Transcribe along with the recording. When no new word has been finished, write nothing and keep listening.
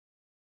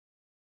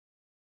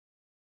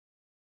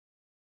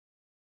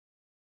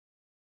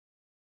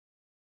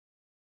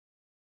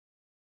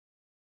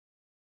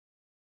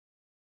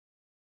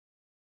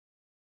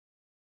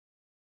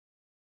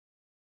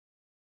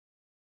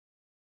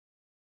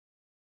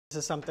This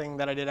is something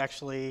that I did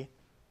actually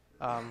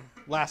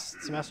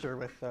last semester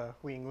with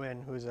Huiying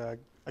Nguyen, who's a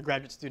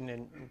graduate student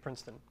in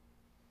Princeton.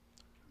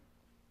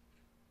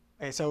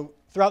 Okay, so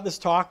throughout this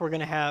talk, we're going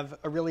to have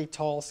a really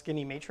tall,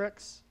 skinny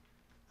matrix,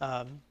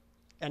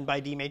 n by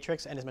d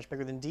matrix. N is much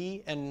bigger than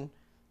d, and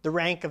the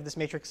rank of this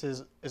matrix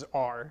is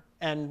R.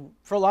 And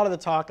for a lot of the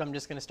talk, I'm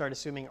just going to start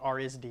assuming R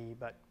is d,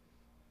 but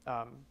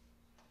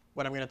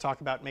what I'm going to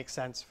talk about makes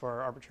sense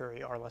for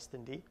arbitrary R less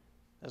than d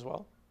as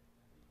well.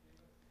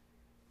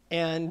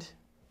 And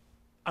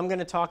I'm going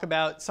to talk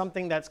about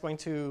something that's going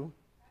to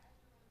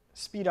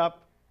speed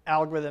up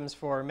algorithms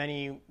for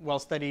many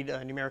well-studied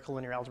numerical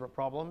linear algebra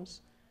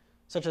problems,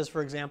 such as,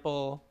 for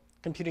example,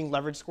 computing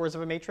leverage scores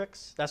of a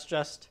matrix. That's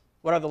just,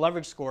 what are the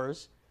leverage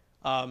scores?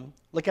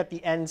 Look at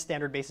the n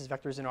standard basis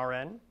vectors in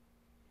Rn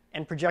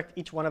and project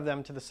each one of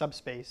them to the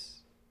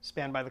subspace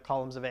spanned by the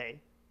columns of A,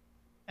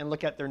 and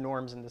look at their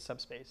norms in the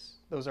subspace.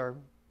 Those are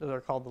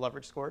called the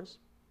leverage scores.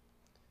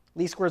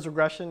 Least squares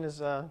regression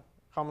is a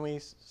commonly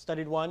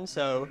studied one.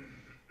 So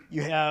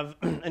you have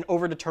an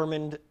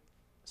overdetermined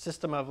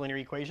system of linear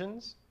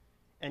equations,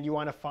 and you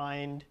want to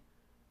find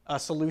a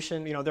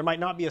solution. You know, there might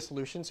not be a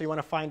solution, so you want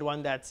to find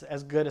one that's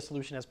as good a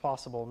solution as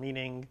possible,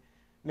 meaning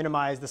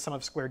minimize the sum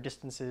of squared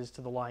distances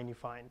to the line you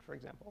find, for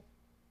example.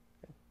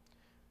 Okay.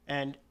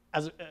 And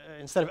as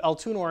instead of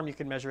L2 norm, you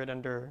can measure it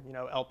under, you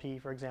know, LP,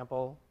 for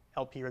example,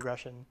 LP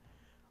regression.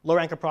 Low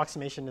rank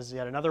approximation is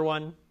yet another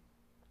one.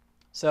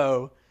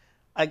 So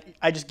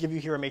I just give you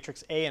here a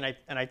matrix A, and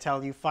I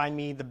tell you, find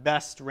me the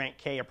best rank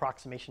K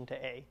approximation to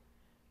A.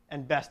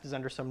 And best is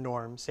under some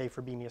norm, say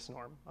Frobenius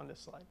norm on this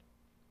slide.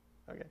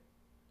 Okay.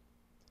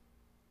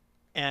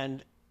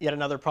 And yet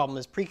another problem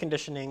is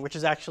preconditioning, which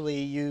is actually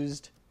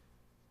used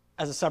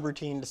as a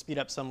subroutine to speed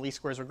up some least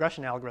squares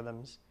regression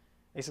algorithms.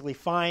 Basically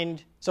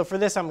find, so for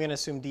this I'm going to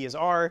assume D is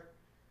R.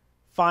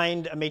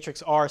 Find a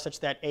matrix R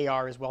such that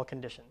AR is well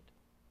conditioned.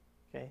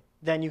 Okay.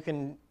 Then you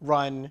can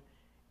run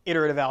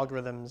iterative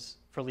algorithms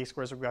for least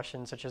squares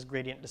regression, such as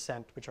gradient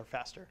descent, which are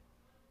faster.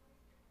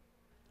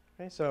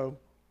 Okay, so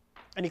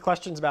any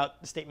questions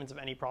about the statements of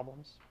any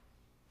problems?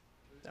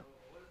 No.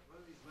 What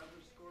are these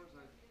leverage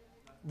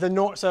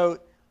scores? So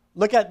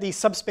look at the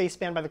subspace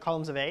spanned by the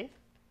columns of A,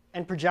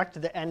 and project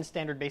the n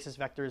standard basis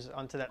vectors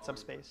onto that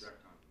subspace,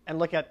 and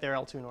look at their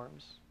L2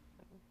 norms.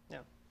 Yeah.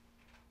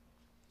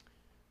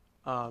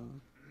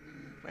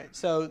 Right.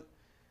 So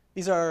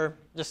these are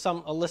just a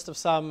list of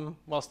some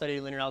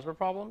well-studied linear algebra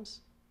problems,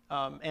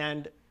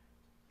 and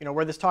you know,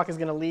 where this talk is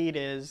going to lead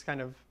is kind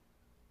of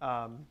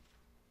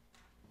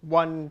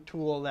one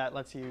tool that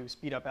lets you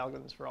speed up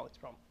algorithms for all these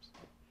problems.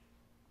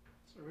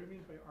 So what do you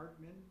mean by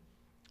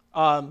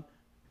argmin?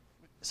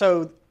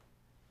 So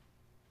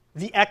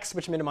the x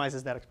which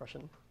minimizes that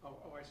expression. Oh,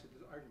 I see.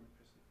 There's argument.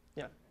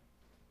 Yeah.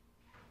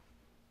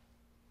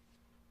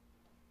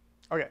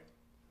 Okay.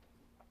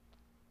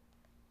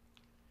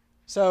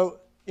 So,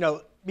 you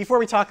know, before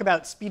we talk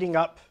about speeding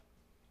up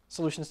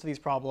solutions to these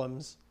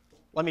problems,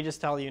 let me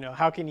just tell you,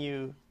 how can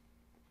you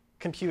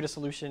compute a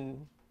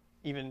solution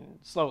even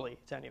slowly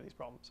to any of these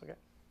problems? Okay.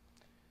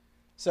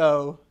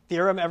 So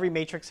theorem, every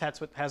matrix has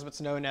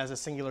what's known as a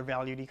singular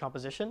value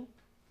decomposition.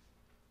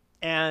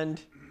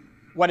 And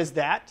what is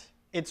that?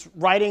 It's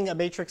writing a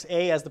matrix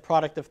A as the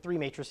product of three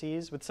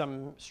matrices with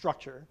some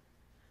structure.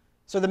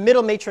 So the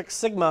middle matrix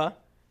sigma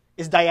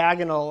is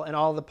diagonal, and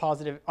all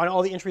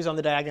the entries on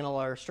the diagonal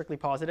are strictly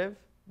positive.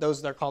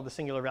 Those are called the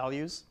singular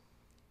values.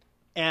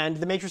 And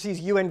the matrices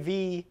U and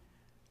V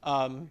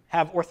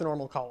have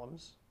orthonormal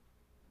columns.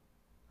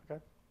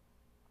 Okay.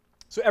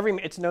 So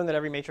it's known that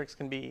every matrix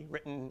can be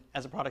written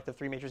as a product of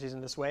three matrices in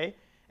this way.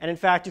 And in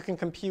fact, you can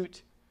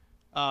compute,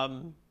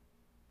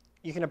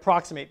 you can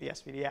approximate the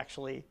SVD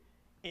actually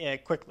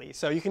quickly.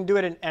 So you can do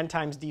it in n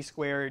times d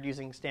squared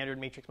using standard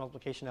matrix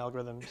multiplication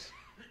algorithms.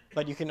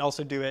 But you can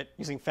also do it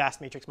using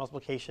fast matrix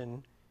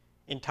multiplication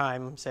in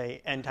time,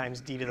 say, n times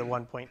d to the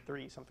 1.3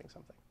 something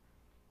something.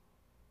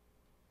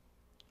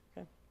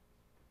 Okay.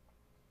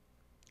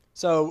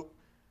 So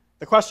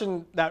the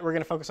question that we're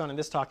going to focus on in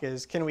this talk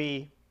is, can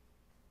we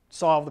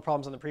solve the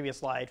problems on the previous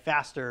slide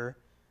faster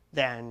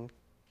than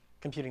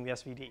computing the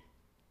SVD?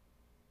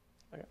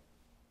 Okay.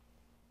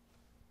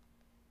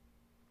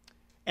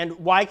 And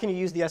why can you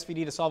use the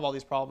SVD to solve all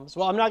these problems?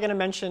 Well, I'm not going to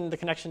mention the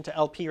connection to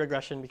LP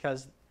regression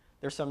because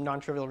there's some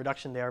non-trivial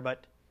reduction there,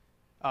 but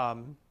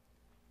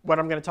what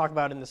I'm going to talk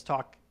about in this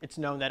talk, it's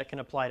known that it can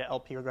apply to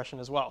LP regression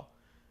as well.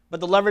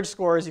 But the leverage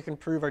scores you can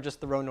prove are just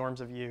the row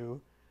norms of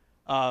U.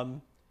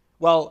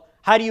 Well,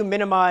 how do you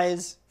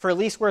minimize, for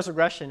least squares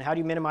regression, how do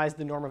you minimize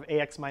the norm of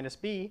AX minus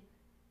B?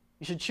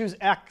 You should choose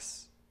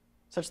X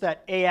such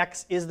that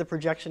AX is the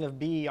projection of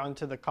B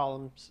onto the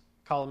column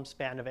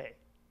span of A.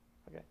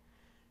 Okay.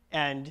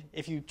 And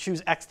if you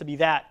choose X to be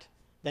that,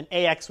 then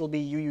AX will be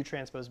UU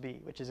transpose B,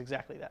 which is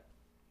exactly that.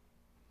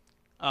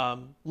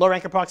 Low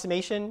rank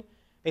approximation,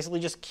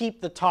 basically just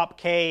keep the top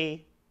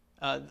K,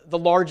 the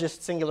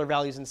largest singular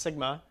values in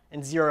sigma,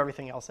 and zero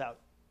everything else out.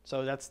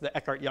 So that's the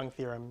Eckart-Young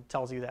theorem,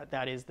 tells you that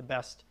that is the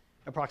best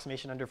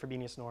approximation under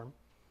Frobenius norm.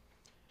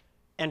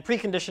 And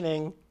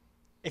preconditioning,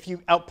 if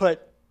you output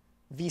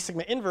v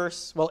sigma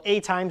inverse, well, a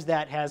times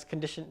that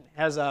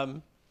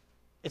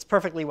it's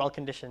perfectly well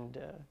conditioned.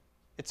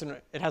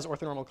 It has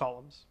orthonormal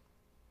columns.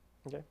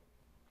 Okay.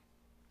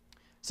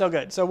 So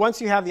good. So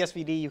once you have the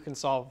SVD, you can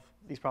solve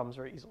these problems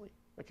very easily.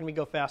 But can we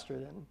go faster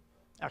than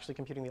actually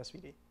computing the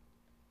SVD?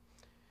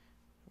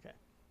 Okay.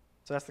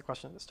 So that's the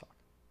question of this talk.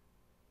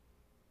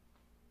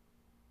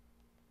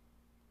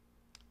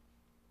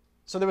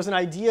 So there was an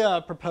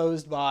idea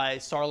proposed by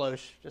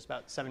Sarlós just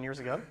about 7 years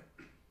ago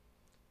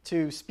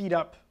to speed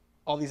up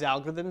all these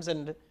algorithms,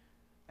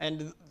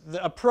 and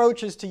the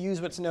approach is to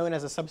use what's known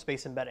as a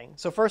subspace embedding.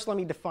 So first, let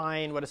me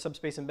define what a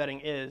subspace embedding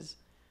is,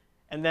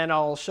 and then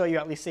I'll show you,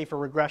 at least say for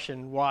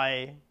regression,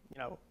 why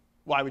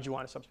would you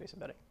want a subspace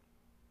embedding.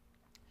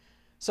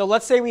 So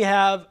let's say we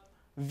have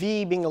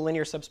V being a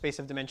linear subspace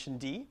of dimension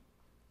D.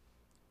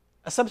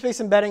 A subspace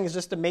embedding is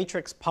just a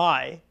matrix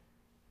pi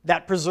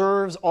that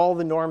preserves all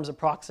the norms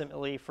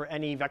approximately for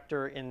any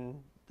vector in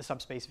the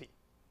subspace V,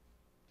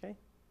 okay?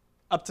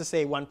 Up to,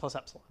 say, 1 plus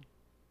epsilon.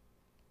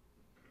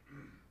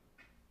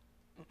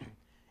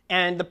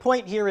 And the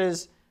point here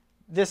is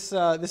this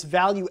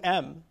value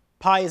m,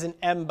 pi is an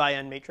m by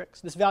n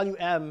matrix. This value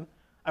m,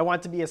 I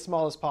want to be as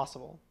small as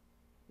possible.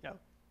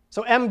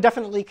 So m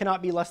definitely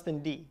cannot be less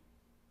than d,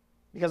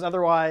 because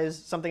otherwise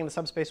something in the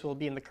subspace will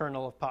be in the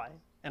kernel of pi,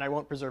 and I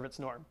won't preserve its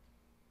norm.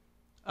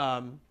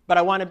 But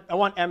I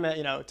want m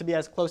to be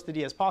as close to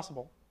d as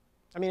possible.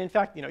 I mean, in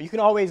fact, you can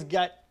always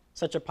get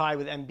such a pi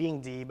with m being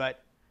d,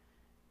 but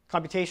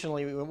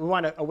computationally, we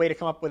want a way to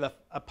come up with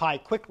a pi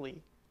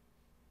quickly,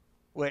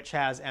 which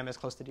has m as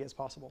close to d as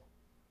possible.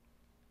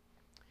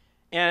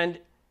 And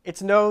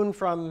it's known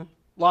from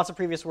lots of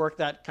previous work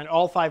that kind of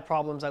all 5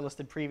 problems I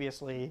listed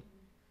previously,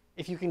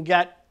 if you can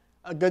get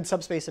a good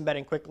subspace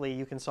embedding quickly,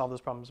 you can solve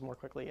those problems more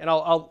quickly. And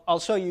I'll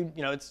show you,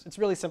 it's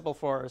really simple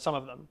for some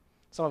of them.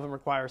 Some of them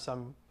require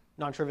some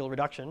non-trivial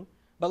reduction.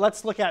 But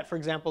let's look at, for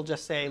example,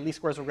 just say least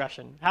squares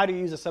regression. How do you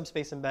use a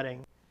subspace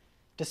embedding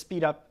to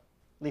speed up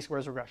least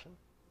squares regression?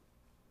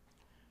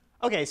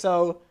 OK,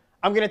 so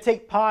I'm going to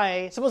take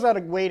pi. Suppose I had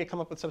a way to come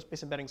up with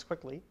subspace embeddings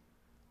quickly.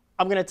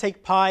 I'm going to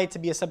take pi to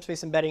be a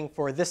subspace embedding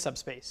for this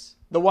subspace,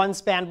 the one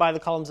spanned by the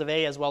columns of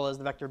A as well as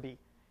the vector B.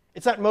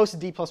 It's at most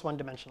d plus 1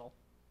 dimensional,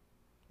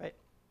 right?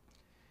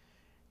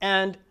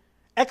 And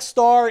x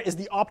star is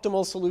the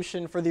optimal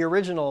solution for the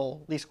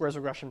original least squares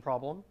regression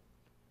problem,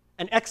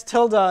 and x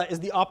tilde is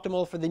the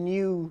optimal for the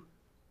new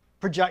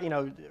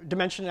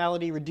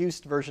dimensionality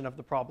reduced version of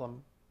the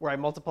problem, where I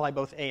multiply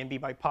both A and B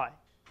by pi.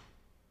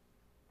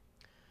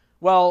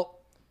 Well,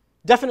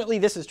 definitely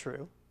this is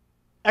true.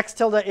 X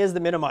tilde is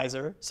the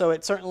minimizer, so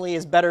it certainly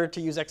is better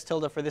to use x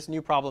tilde for this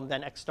new problem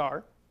than x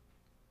star,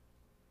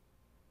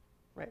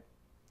 right?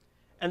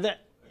 And then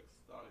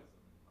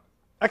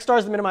x star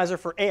is the minimizer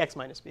for ax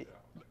minus b,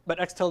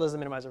 but x tilde is the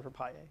minimizer for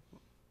pi a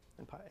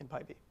and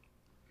pi b.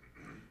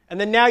 And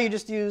then now you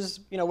just use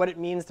what it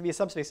means to be a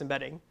subspace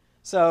embedding.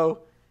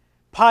 So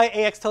pi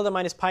ax tilde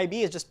minus pi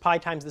b is just pi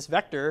times this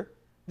vector.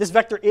 This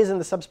vector is in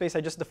the subspace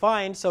I just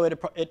defined, so it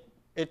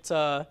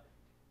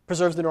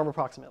preserves the norm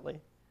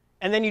approximately.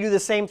 And then you do the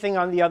same thing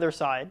on the other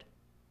side.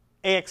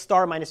 Ax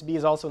star minus b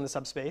is also in the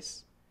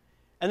subspace.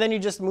 And then you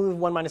just move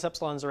 1 minus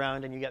epsilons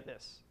around, and you get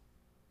this.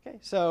 Okay,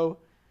 so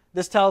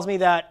this tells me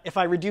that if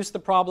I reduce the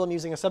problem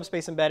using a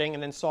subspace embedding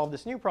and then solve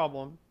this new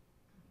problem,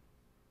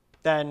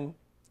 then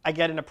I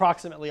get an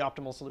approximately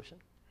optimal solution.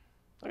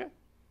 Okay?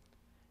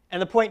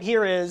 And the point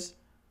here is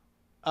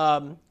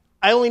I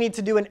only need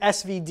to do an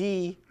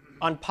SVD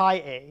on pi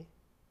a,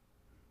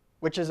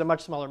 which is a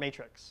much smaller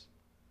matrix.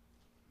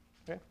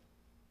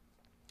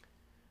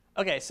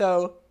 OK,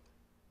 so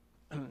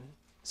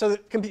this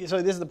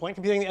is the point.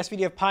 Computing the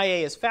SVD of pi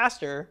a is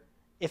faster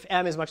if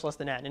m is much less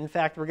than n. In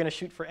fact, we're going to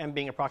shoot for m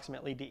being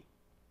approximately d.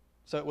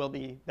 So it will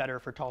be better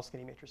for tall,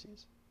 skinny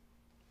matrices.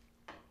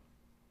 So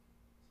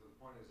the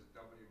point is that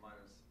w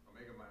minus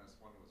omega minus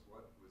 1 was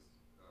what?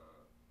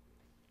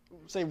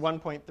 Say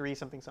 1.3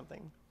 something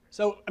something.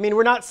 So I mean,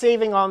 we're not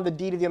saving on the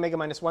d to the omega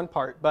minus 1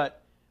 part,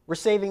 but we're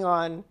saving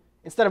on,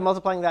 instead of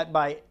multiplying that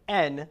by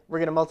n, we're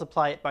going to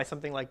multiply it by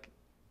something like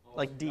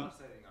d. Not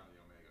saving on the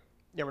omega.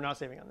 Yeah, we're not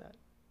saving on that.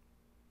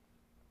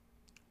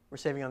 We're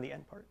saving on the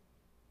n part.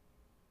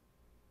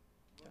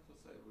 What to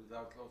say,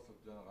 without loss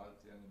of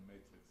generality, any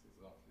matrix is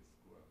roughly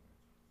square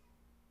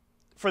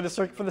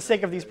matrix. For the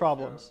sake of these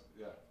problems.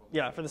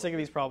 For the sake of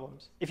these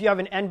problems. If you have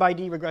an n by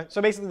d regression,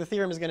 so basically the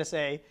theorem is going to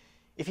say,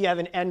 if you have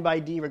an n by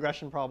d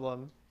regression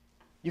problem,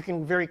 you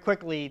can very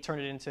quickly turn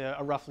it into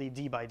a roughly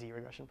d by d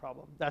regression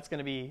problem. That's going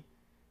to be,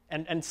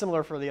 and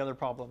similar for the other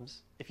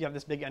problems. If you have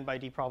this big n by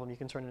d problem, you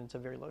can turn it into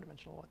a very low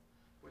dimensional one.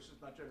 Which is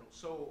not general.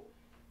 So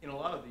in a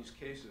lot of these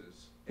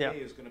cases, Yeah. A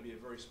is going to be a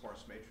very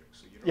sparse matrix,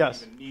 so you don't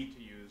Yes. even need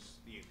to use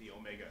the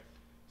omega.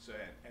 So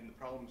and the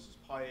problem is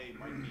pi a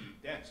might be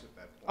dense at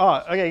that point.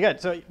 Oh, OK, good.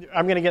 So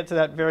I'm going to get to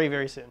that very,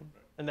 very soon.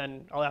 And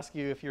then I'll ask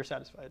you if you're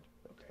satisfied.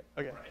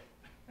 OK. Right.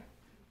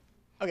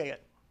 OK, good.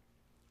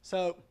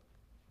 So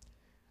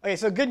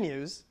good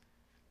news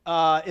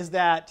is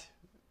that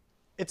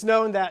it's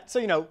known that,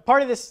 so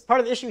part of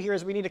the issue here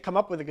is we need to come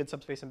up with a good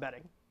subspace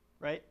embedding,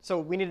 right? So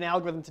we need an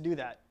algorithm to do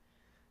that.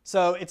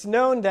 So it's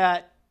known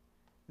that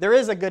there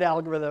is a good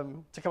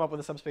algorithm to come up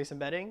with a subspace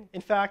embedding. In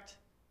fact,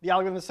 the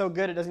algorithm is so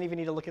good it doesn't even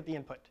need to look at the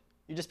input.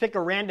 You just pick a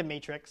random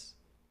matrix,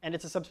 and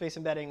it's a subspace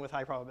embedding with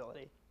high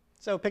probability.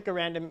 So pick a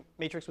random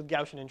matrix with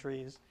Gaussian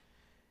entries,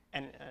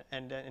 and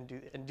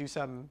do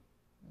some,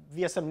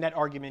 via some net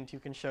argument, you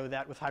can show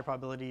that with high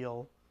probability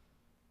you'll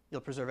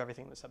preserve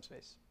everything in the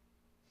subspace.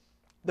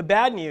 The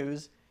bad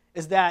news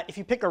is that if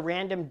you pick a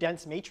random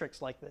dense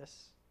matrix like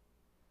this,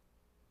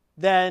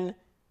 then,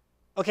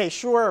 okay,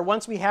 sure,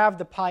 once we have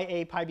the pi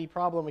a, pi b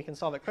problem, we can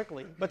solve it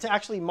quickly. But to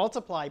actually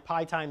multiply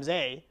pi times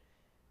a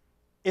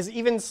is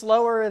even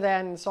slower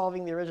than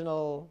solving the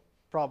original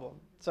problem.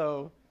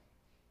 So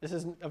this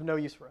is of no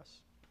use for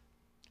us.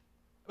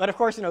 But of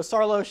course,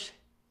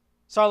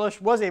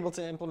 Sarlós was able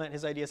to implement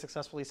his idea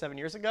successfully 7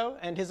 years ago.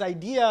 And his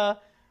idea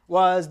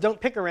was,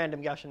 don't pick a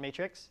random Gaussian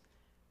matrix.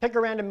 Pick a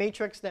random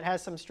matrix that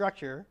has some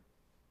structure,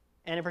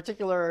 and in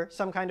particular,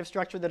 some kind of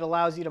structure that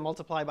allows you to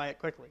multiply by it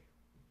quickly.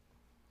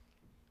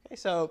 Okay,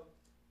 so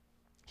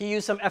he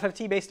used some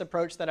FFT-based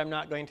approach that I'm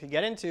not going to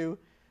get into.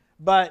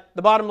 But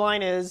the bottom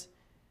line is,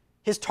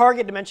 his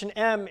target dimension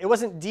m, it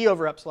wasn't d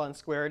over epsilon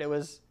squared. It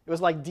was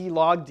like d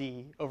log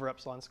d over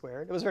epsilon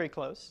squared. It was very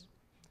close.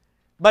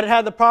 But it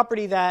had the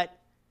property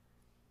that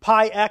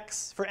pi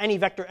x for any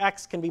vector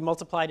x can be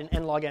multiplied in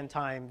n log n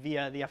time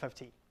via the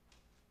FFT.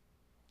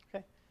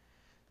 Okay?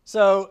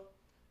 So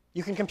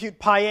you can compute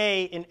pi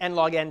a in n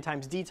log n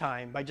times d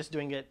time by just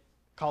doing it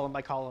column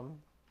by column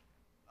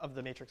of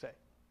the matrix A.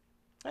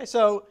 Okay,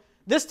 so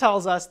this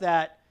tells us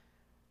that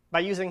by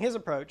using his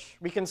approach,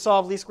 we can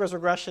solve least squares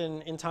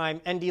regression in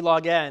time n d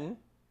log n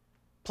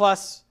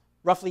plus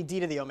roughly d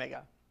to the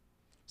omega.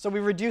 So we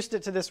reduced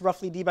it to this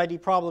roughly d by d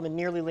problem in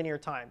nearly linear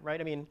time, right?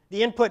 I mean,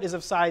 the input is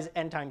of size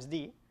n times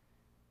d.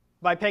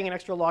 By paying an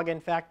extra log n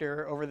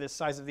factor over this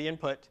size of the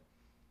input,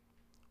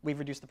 we've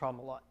reduced the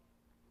problem a lot.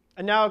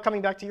 And now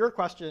coming back to your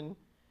question,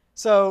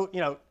 so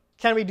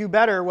can we do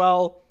better?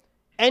 Well,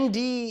 nd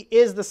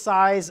is the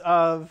size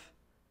of,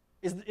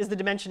 is the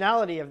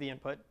dimensionality of the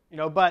input,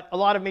 but a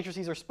lot of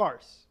matrices are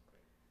sparse.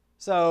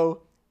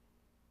 So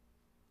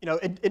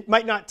it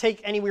might not take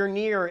anywhere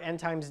near n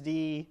times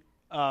d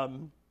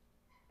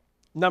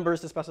numbers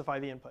to specify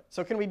the input.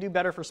 So can we do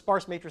better for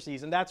sparse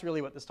matrices? And that's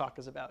really what this talk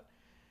is about.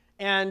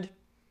 And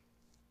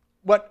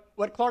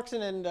what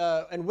Clarkson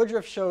and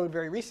Woodruff showed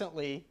very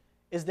recently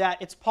is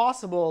that it's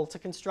possible to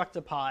construct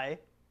a pi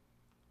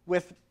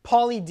with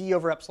poly d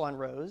over epsilon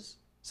rows,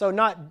 so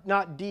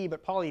not d,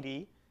 but poly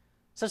d,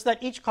 such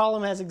that each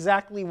column has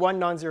exactly one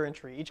non-zero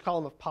entry, each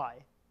column of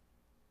pi.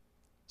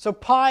 So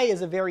pi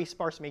is a very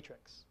sparse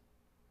matrix.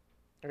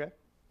 Okay?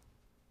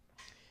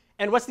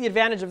 And what's the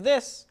advantage of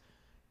this?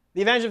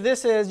 The advantage of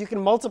this is you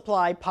can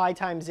multiply pi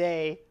times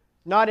a,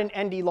 not in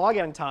nd log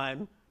n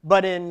time,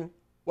 but in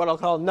what I'll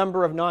call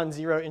number of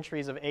non-zero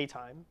entries of a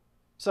time.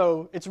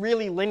 So it's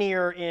really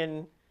linear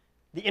in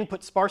the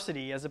input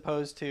sparsity as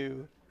opposed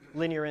to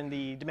linear in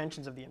the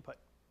dimensions of the input.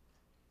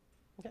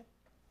 Okay?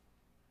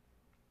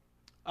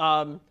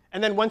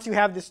 And then once you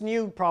have this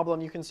new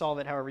problem, you can solve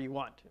it however you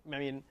want. I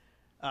mean,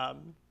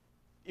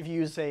 if you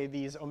use, say,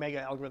 these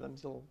omega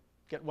algorithms, you'll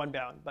get one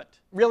bound. But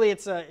really,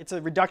 it's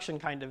a reduction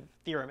kind of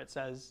theorem. It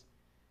says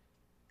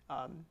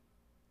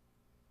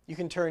you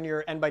can turn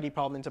your n by d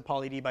problem into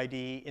poly d by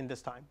d in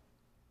this time.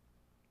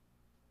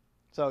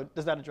 So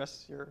does that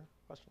address your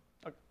question?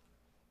 Okay.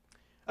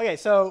 Okay,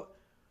 so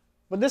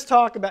what this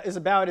talk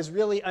is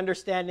really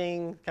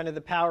understanding kind of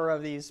the power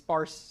of these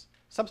sparse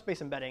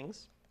subspace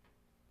embeddings.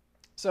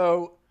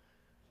 So,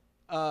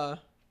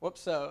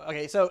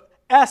 okay, so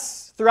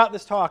S throughout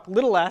this talk,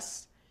 little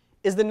s,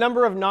 is the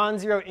number of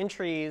non-zero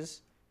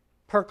entries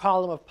per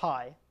column of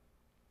pi.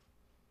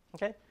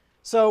 Okay?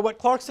 So what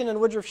Clarkson and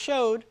Woodruff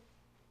showed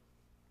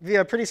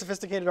via a pretty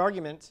sophisticated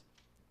argument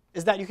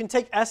is that you can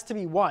take S to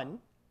be 1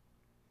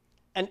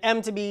 and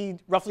M to be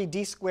roughly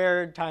d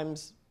squared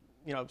times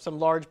some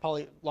large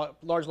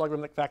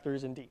logarithmic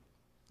factors in d,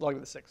 log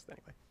of the sixth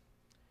anyway.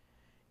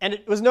 And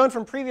it was known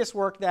from previous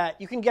work that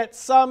you can get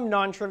some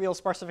non-trivial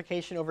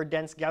sparsification over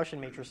dense Gaussian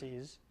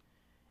matrices.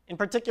 In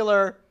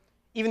particular,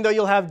 even though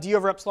you'll have d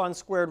over epsilon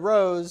squared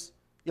rows,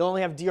 you'll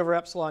only have d over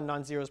epsilon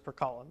non-zeros per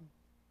column.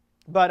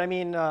 But I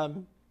mean,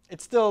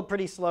 it's still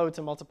pretty slow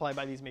to multiply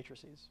by these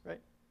matrices, right?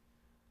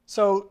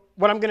 So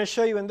what I'm going to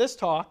show you in this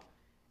talk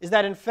is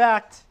that, in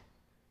fact,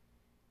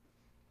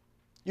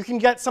 you can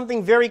get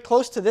something very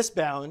close to this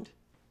bound.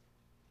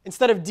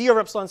 Instead of d over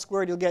epsilon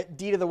squared, you'll get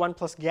d to the 1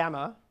 plus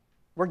gamma,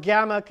 where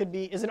gamma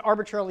is an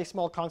arbitrarily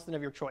small constant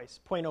of your choice,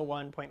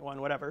 0.01, 0.1,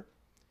 whatever.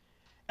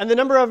 And the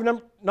number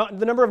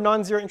of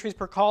non-zero entries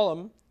per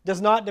column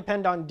does not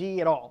depend on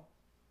d at all.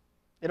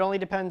 It only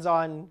depends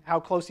on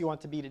how close you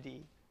want to be to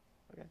d.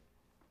 Okay?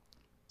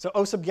 So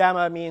O sub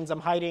gamma means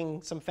I'm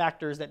hiding some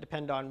factors that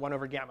depend on 1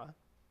 over gamma.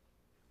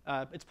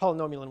 It's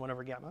polynomial in 1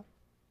 over gamma.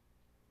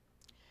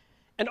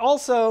 And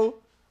also,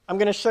 I'm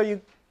going to show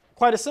you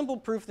quite a simple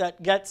proof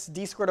that gets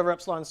d squared over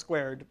epsilon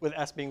squared with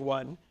s being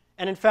 1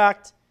 And in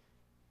fact,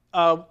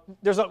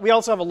 we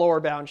also have a lower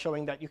bound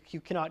showing that you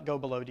cannot go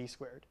below d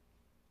squared.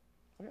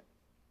 Okay.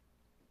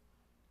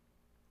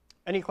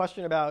 Any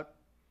question about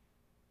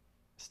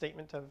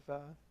statement of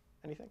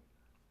anything?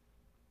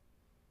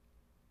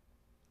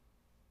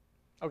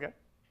 Okay.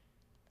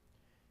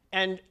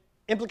 And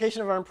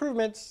implication of our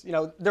improvements,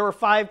 there were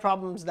 5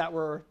 problems that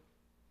were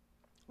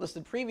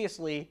listed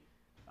previously.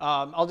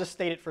 I'll just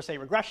state it for, say,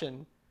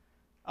 regression.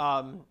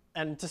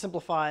 And to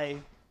simplify,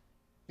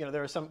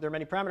 there are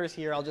many parameters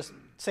here. I'll just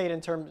say it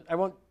in terms, I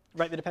won't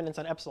write the dependence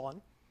on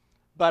epsilon.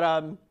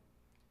 But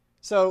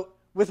so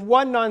with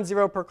 1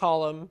 non-zero per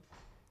column,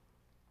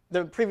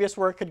 the previous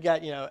work could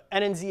get, n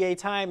and za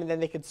time, and then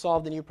they could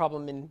solve the new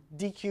problem in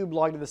d cubed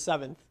log to the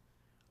 7th,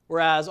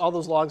 whereas all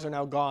those logs are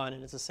now gone,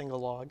 and it's a single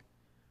log.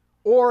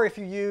 Or if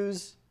you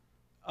use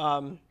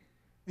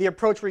the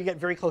approach where you get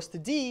very close to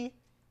d,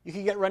 you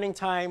can get running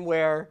time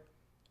where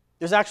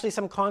there's actually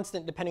some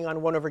constant depending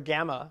on 1 over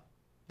gamma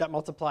that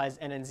multiplies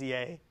n and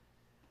za.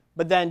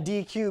 But then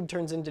d cubed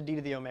turns into d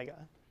to the omega.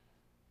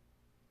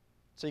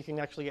 So you can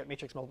actually get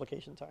matrix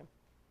multiplication time.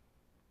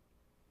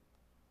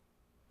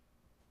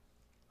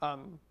 I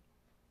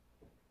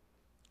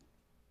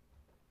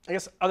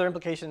guess other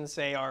implications,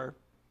 say, are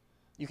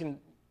you can,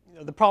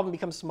 the problem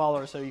becomes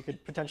smaller, so you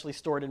could potentially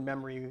store it in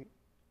memory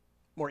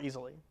more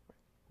easily.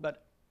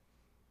 But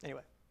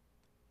anyway,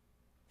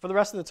 for the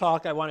rest of the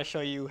talk, I want to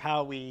show you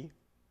how we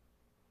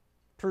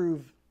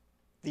prove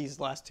these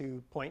last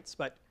 2 points.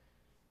 But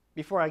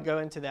before I go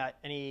into that,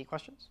 any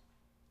questions?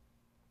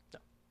 No.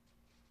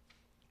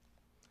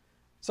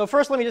 So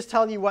first, let me just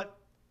tell you what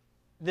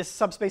this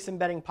subspace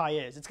embedding pi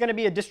is. It's going to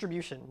be a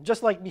distribution.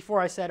 Just like before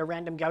I said a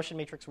random Gaussian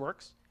matrix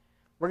works,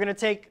 we're going to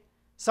take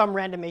some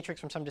random matrix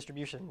from some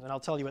distribution, and I'll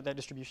tell you what that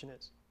distribution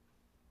is.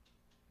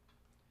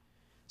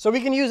 So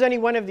we can use any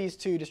one of these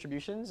 2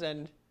 distributions,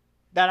 and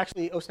that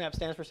actually, OSNAP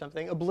stands for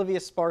something,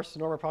 oblivious sparse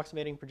norm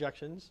approximating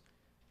projections.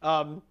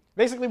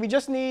 Basically, we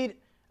just need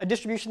a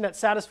distribution that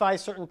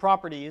satisfies certain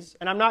properties,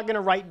 and I'm not going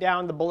to write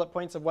down the bullet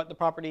points of what the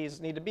properties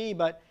need to be,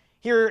 but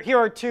here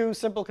are 2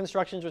 simple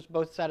constructions which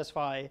both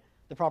satisfy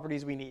the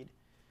properties we need.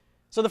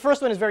 So the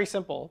first one is very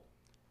simple.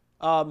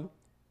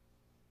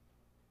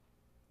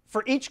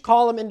 For each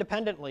column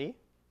independently,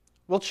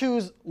 we'll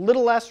choose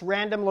little s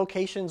random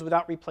locations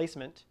without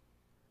replacement,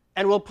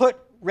 and we'll put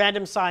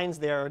random signs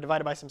there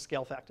divided by some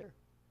scale factor.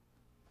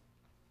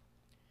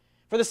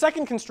 For the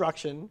second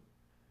construction,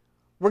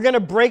 we're going to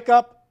break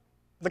up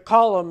the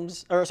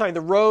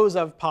rows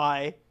of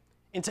pi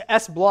into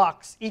s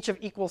blocks, each of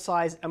equal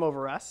size m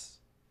over s.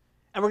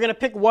 And we're going to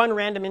pick one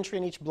random entry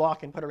in each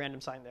block and put a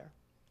random sign there.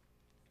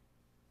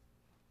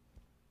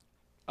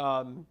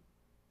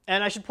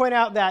 And I should point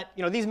out that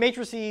these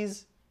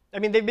matrices, I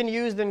mean, they've been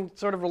used in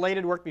sort of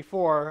related work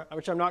before,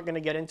 which I'm not going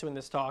to get into in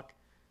this talk.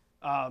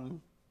 But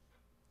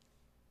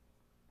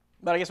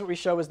I guess what we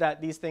show is that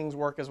these things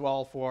work as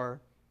well for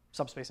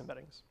subspace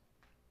embeddings.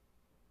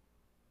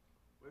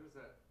 What does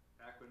that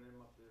acronym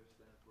up there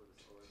stand for?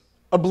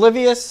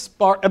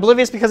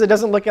 Oblivious because it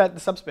doesn't look at the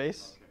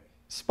subspace. Okay.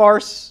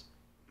 Sparse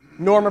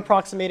norm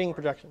approximating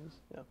projections.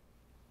 Yeah.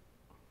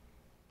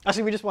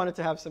 Actually, we just wanted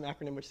to have some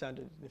acronym which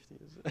sounded nifty.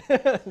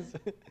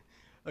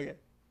 Okay.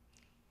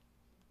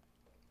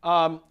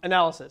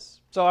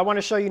 Analysis. So I want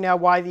to show you now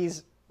why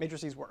these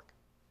matrices work.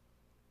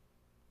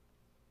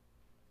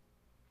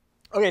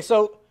 Okay,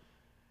 so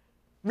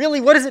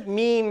really, what does it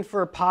mean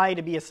for pi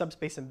to be a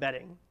subspace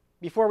embedding?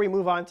 Before we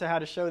move on to how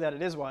to show that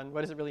it is one, what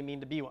does it really mean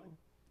to be one?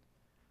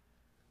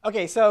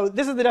 Okay, so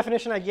this is the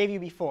definition I gave you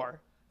before.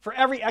 For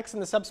every x in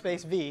the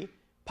subspace V,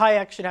 pi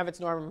x should have its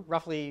norm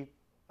roughly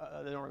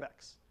the norm of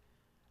x.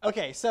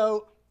 Okay,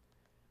 so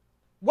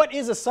what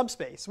is a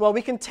subspace? Well,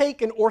 we can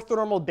take an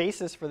orthonormal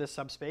basis for this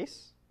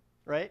subspace,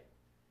 right?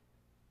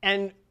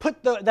 And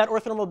put that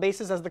orthonormal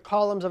basis as the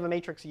columns of a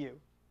matrix U.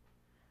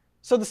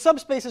 So the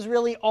subspace is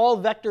really all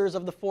vectors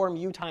of the form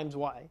u times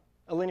y,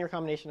 a linear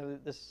combination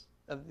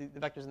of the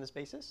vectors in this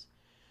basis.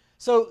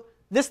 So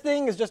this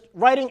thing is just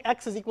writing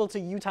x is equal to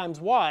u times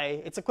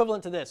y. It's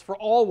equivalent to this. For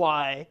all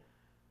y,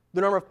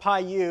 the norm of pi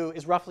u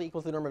is roughly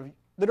equal to the norm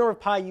of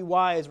pi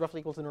uy is roughly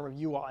equal to the norm of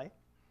uy.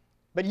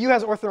 But u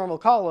has orthonormal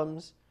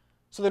columns,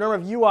 so the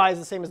norm of ui is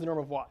the same as the norm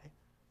of y,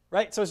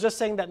 right? So it's just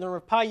saying that the norm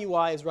of pi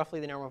ui is roughly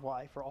the norm of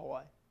y for all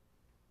y.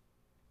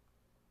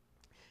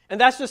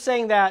 And that's just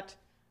saying that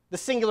the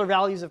singular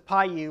values of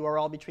pi u are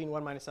all between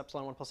 1 minus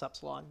epsilon, 1 plus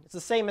epsilon. It's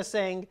the same as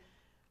saying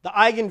the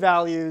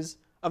eigenvalues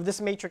of this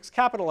matrix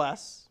capital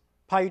S,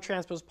 pi u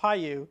transpose pi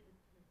u,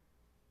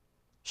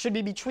 should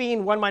be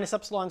between 1 minus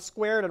epsilon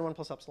squared and 1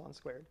 plus epsilon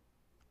squared.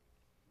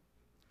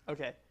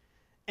 Okay.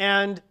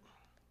 And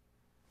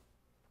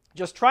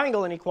just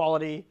triangle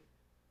inequality,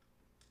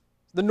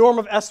 the norm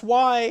of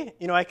sy,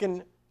 I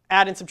can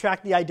add and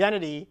subtract the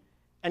identity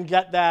and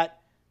get that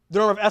the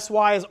norm of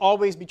sy is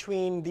always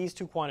between these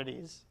 2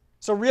 quantities.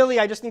 So really,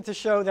 I just need to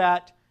show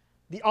that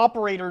the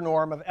operator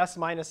norm of s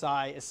minus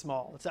I is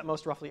small. It's at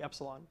most roughly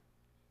epsilon.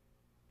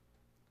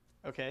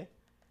 Okay?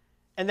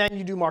 And then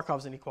you do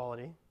Markov's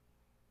inequality.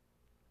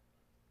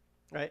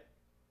 Right?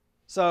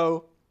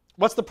 So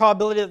what's the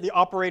probability that the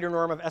operator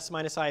norm of s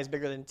minus I is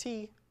bigger than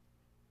t?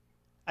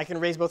 I can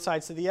raise both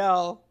sides to the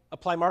L,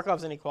 apply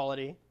Markov's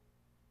inequality,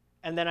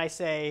 and then I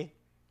say,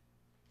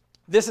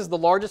 this is the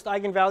largest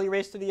eigenvalue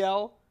raised to the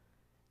L,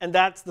 and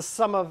that's the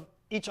sum of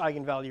each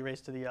eigenvalue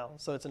raised to the L,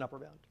 so it's an upper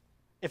bound.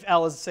 If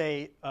L is,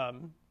 say,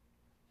 an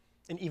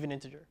even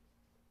integer,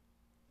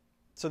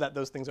 so that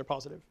those things are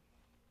positive.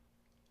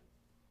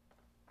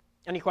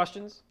 Any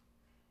questions?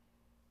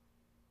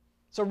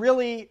 So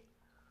really,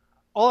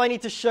 all I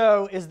need to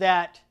show is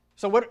that,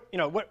 so what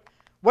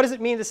does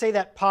it mean to say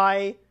that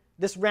pi,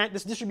 this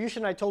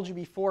distribution I told you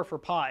before for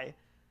pi,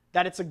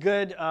 that it's a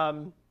good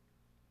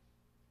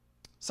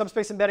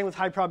subspace embedding with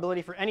high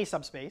probability for any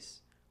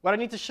subspace? What I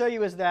need to show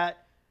you is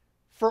that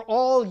for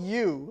all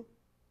u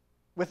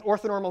with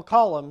orthonormal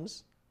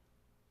columns,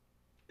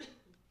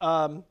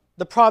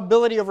 the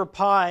probability over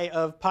pi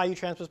of pi u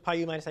transpose pi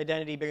u minus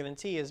identity bigger than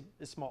t is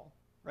small,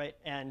 right?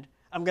 And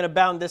I'm going to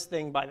bound this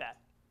thing by that.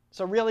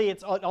 So really,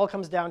 it all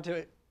comes down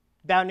to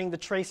bounding the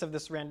trace of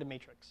this random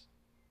matrix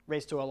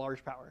raised to a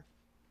large power.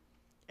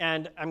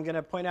 And I'm going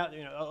to point out,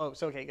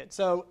 okay, good.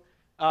 So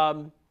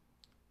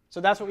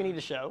that's what we need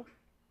to show.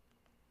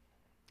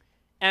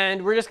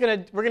 And we're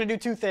gonna do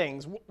two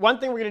things. One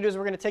thing we're gonna do is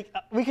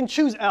we can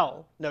choose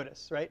L,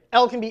 notice, right?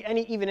 L can be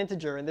any even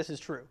integer, and this is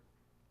true.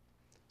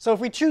 So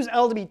if we choose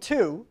L to be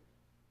 2,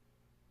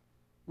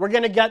 we're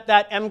gonna get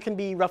that m can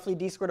be roughly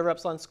d squared over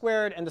epsilon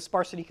squared, and the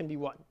sparsity can be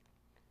 1.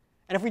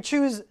 And if we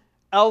choose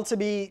L to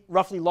be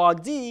roughly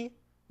log d,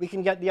 we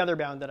can get the other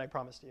bound that I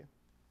promised you.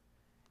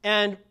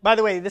 And by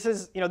the way, this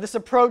is, this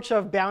approach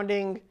of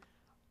bounding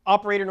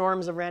operator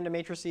norms of random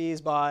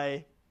matrices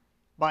by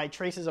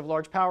traces of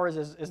large powers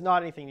is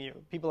not anything new.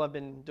 People have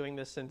been doing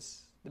this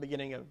since the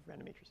beginning of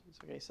random matrices.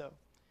 Okay, so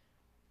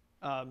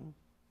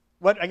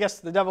I guess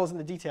the devil is in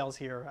the details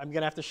here. I'm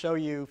going to have to show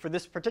you for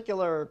this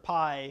particular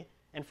pi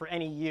and for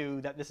any u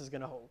that this is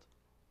going to hold.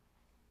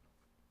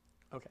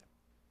 Okay.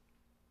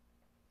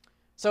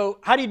 So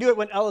how do you do it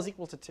when L is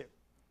equal to 2?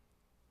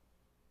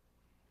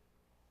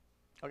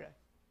 Okay.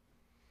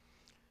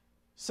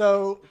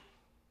 So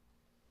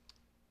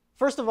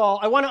first of all,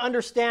 I want to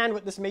understand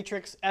what this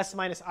matrix S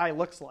minus I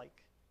looks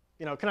like.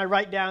 Can I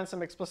write down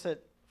some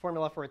explicit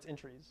formula for its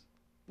entries?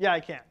 Yeah,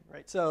 I can,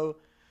 right? So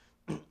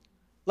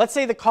let's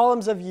say the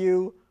columns of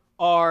U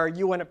are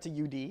U1 up to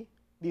UD.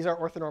 These are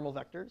orthonormal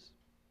vectors.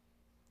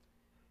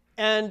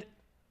 And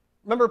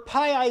remember,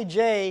 pi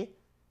ij,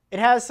 it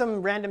has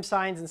some random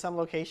signs in some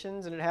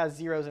locations, and it has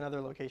zeros in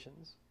other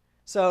locations.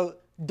 So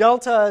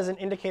delta is an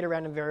indicator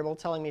random variable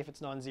telling me if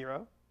it's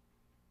non-zero.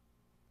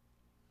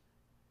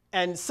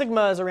 And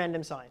sigma is a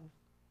random sign.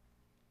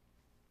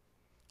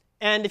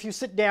 And if you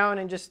sit down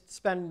and just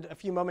spend a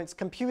few moments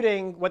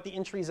computing what the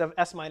entries of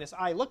S minus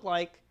I look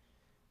like,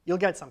 you'll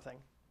get something.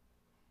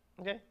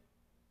 Okay?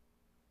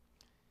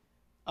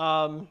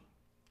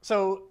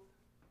 So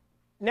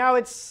now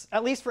it's,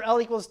 at least for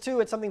L equals 2,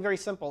 it's something very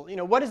simple.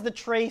 What is the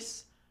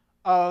trace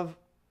of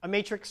a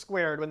matrix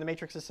squared when the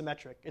matrix is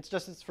symmetric? It's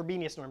just its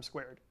Frobenius norm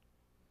squared.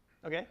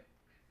 Okay?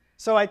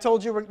 So I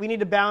told you we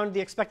need to bound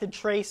the expected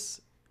trace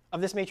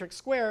of this matrix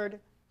squared.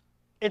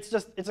 It's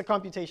a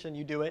computation.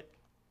 You do it.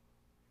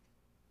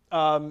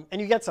 And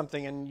you get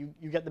something, and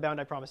you get the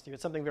bound I promised you.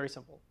 It's something very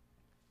simple.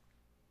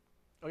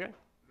 Okay? The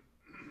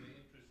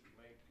interest to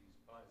make these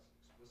pies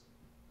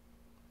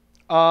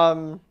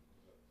explicit.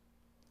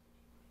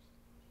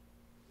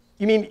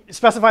 You mean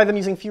specify them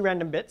using few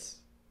random bits?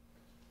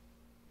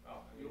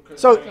 You can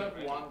So- have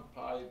one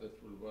pi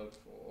that will work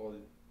for all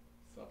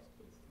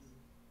subspaces.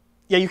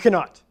 Yeah, you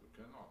cannot.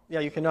 You cannot. Yeah,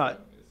 you cannot.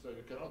 So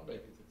you cannot make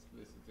it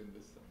explicit in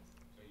this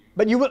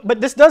sense. But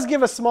this does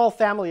give a small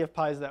family of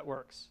pies that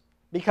works.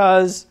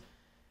 Because,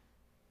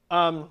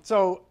 okay,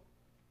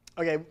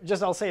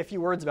 I'll say a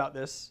few words about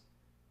this.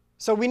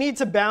 So we need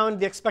to bound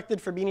the expected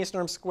Frobenius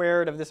norm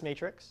squared of this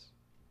matrix.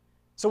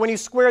 So when you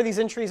square these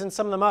entries and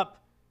sum them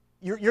up,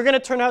 you're going to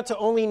turn out to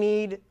only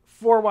need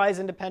 4-wise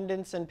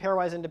independence and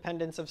pairwise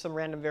independence of some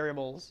random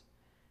variables.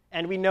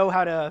 And we know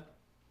how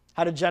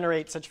to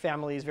generate such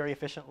families very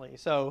efficiently.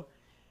 So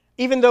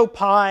even though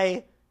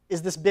pi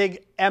is this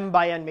big m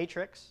by n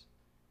matrix,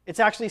 it's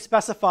actually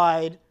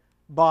specified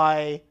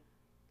by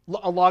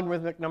a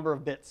logarithmic number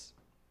of bits.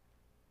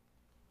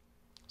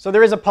 So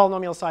there is a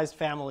polynomial-sized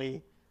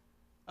family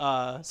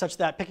such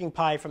that picking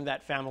pi from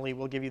that family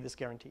will give you this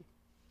guarantee.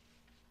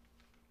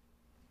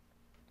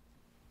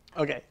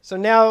 Okay, so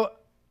now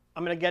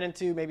I'm going to get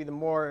into maybe the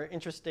more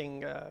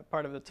interesting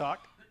part of the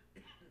talk,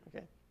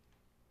 okay,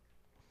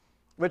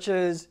 which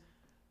is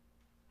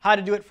how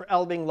to do it for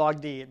L being log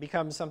d. It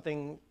becomes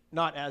something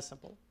not as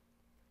simple.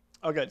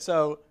 Oh, good.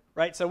 So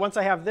once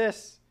I have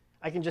this,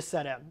 I can just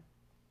set m.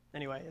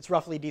 Anyway, it's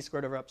roughly d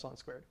squared over epsilon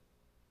squared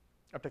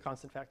up to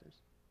constant factors.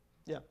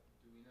 Yeah?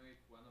 Do we know if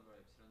 1 over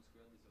epsilon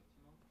squared is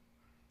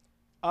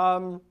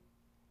optimal?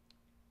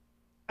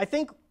 I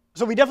think,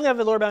 so we definitely have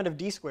the lower bound of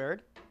d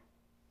squared.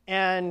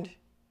 And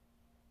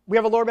we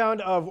have a lower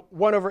bound of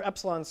 1 over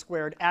epsilon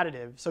squared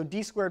additive. So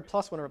d squared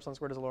plus 1 over epsilon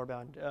squared is a lower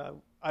bound.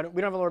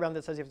 We don't have a lower bound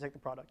that says you have to take the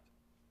product.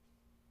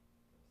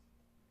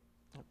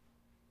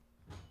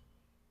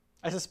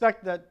 I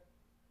suspect that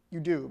you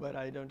do, but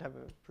I don't have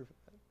a proof of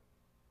that.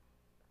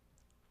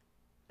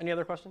 Any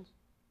other questions?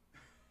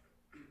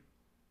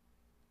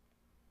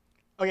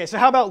 OK, so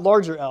how about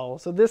larger L?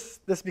 So this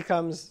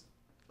becomes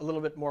a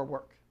little bit more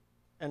work.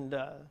 And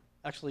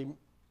actually,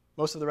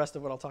 most of the rest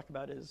of what I'll talk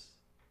about is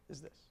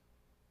this.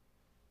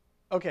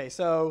 OK,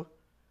 so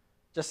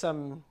just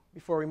some,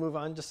 before we move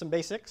on, just some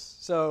basics.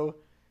 So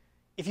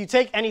if you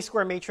take any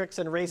square matrix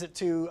and raise it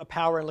to a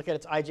power and look at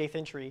its ijth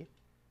entry,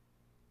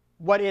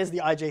 what is the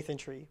ijth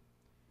entry?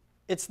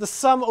 It's the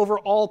sum over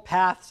all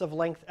paths of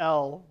length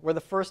L, where the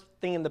first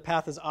thing in the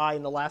path is I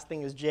and the last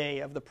thing is j,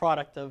 of the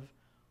product of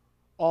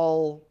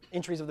all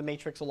entries of the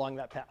matrix along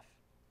that path.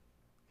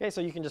 OK,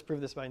 so you can just prove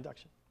this by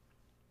induction.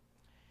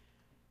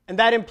 And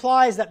that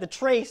implies that the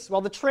trace,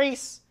 well, the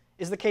trace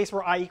is the case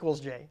where I equals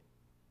j.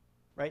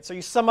 Right? So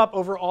you sum up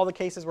over all the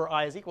cases where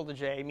I is equal to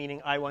j,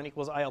 meaning I1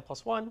 equals IL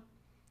plus 1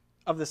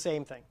 of the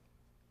same thing.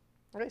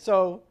 Okay,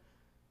 so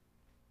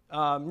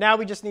now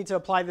we just need to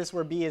apply this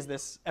where B is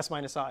this S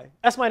minus I.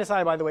 S minus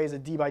I, by the way, is a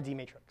D by D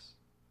matrix.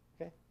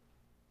 Okay,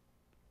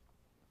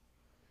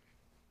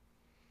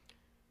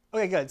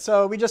 okay, good.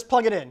 So we just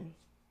plug it in.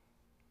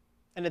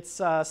 And it's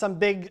some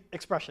big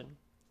expression.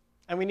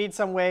 And we need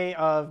some way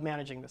of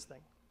managing this thing.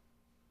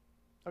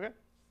 Okay?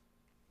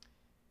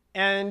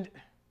 And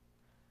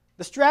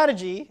the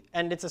strategy,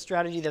 and it's a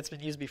strategy that's been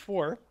used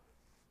before,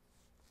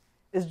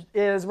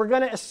 is we're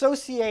going to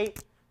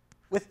associate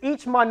with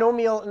each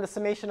monomial in the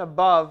summation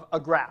above a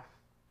graph.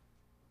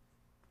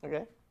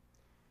 Okay?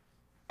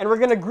 And we're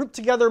going to group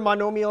together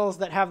monomials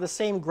that have the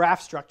same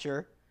graph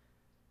structure.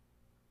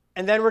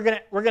 And then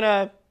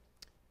I'm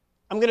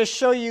going to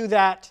show you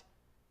that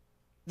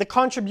the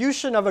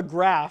contribution of a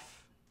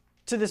graph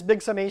to this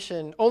big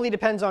summation only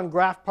depends on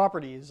graph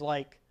properties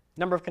like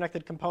number of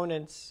connected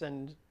components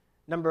and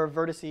number of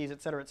vertices,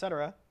 et cetera, et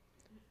cetera.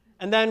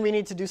 And then we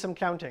need to do some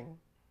counting,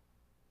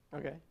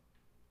 okay,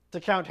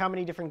 to count how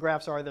many different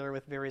graphs are there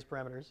with various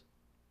parameters.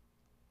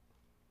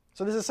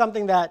 So this is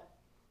something that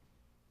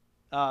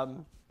has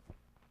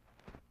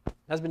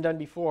been done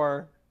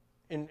before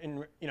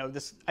in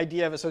this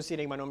idea of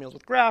associating monomials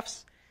with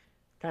graphs.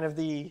 Kind of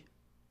the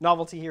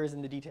novelty here is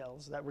in the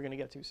details that we're going to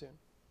get to soon.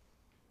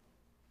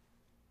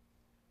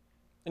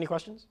 Any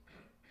questions?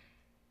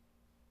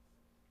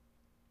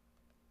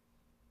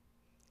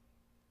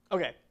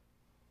 OK,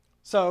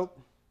 so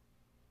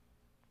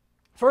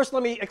first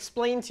let me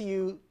explain to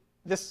you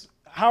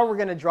how we're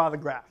going to draw the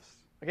graphs.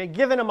 Okay,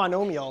 given a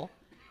monomial,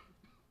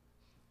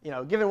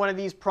 given one of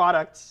these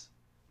products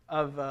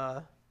of,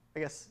 I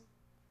guess,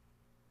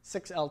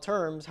 6L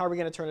terms, how are we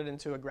going to turn it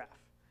into a graph?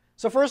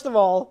 So first of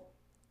all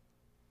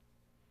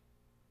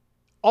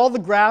the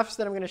graphs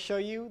that I'm going to show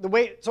you,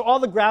 so all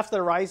the graphs that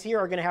arise here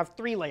are going to have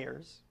 3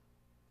 layers.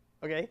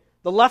 Okay,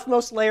 the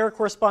leftmost layer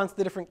corresponds to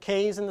the different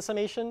k's in the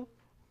summation.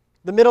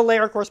 The middle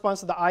layer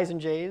corresponds to the i's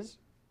and j's.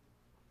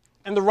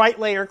 And the right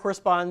layer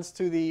corresponds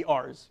to the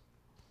r's.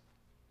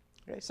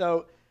 Okay,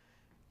 so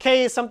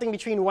k is something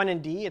between 1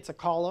 and d. It's a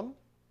column.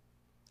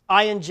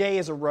 I and j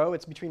is a row.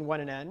 It's between 1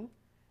 and n.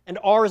 And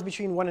r is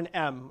between 1 and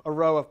m, a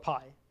row of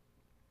pi.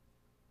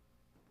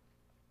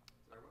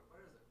 Sorry, what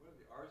are the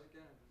R's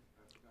again?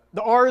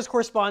 The r's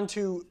correspond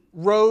to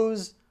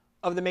rows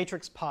of the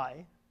matrix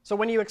pi. So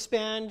when you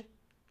expand,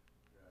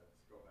 Let's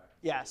go back.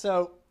 yeah,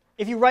 so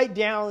if you write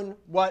down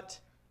what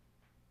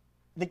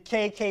the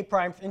k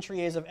prime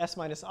entry is of s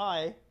minus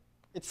I,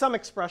 it's some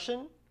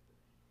expression.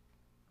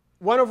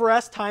 1 over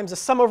s times a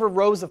sum over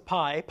rows of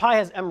pi. Pi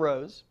has m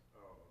rows. Oh,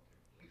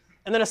 okay.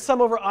 And then a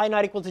sum over I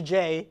not equal to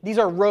j. These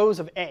are rows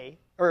of A,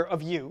 or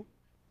of U,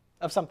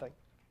 of something.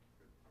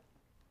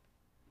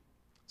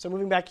 So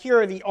moving back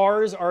here, the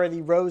r's are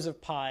the rows of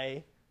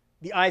pi.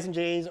 The i's and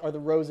j's are the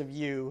rows of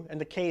U.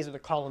 And the k's are the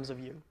columns of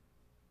U.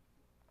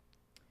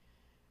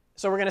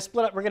 So we're going to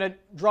split up. We're going to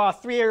draw a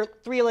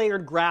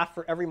three-layered graph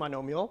for every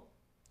monomial.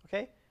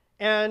 Okay?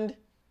 And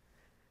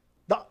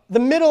the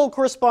middle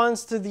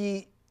corresponds to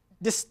the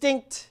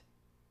distinct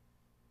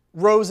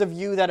rows of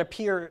U that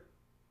appear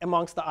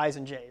amongst the i's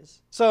and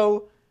j's.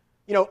 So,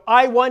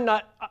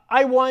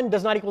 I1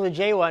 does not equal to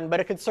J1, but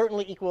it could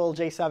certainly equal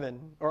J7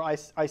 or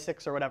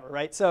I6 or whatever,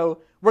 right?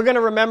 So we're going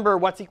to remember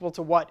what's equal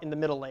to what in the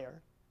middle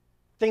layer.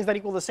 Things that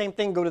equal the same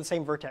thing go to the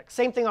same vertex.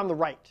 Same thing on the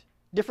right.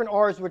 Different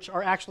r's which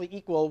are actually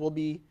equal will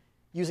be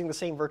using the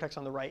same vertex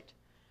on the right.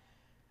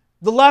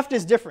 The left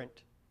is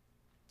different.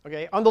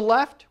 Okay? On the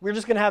left, we're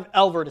just going to have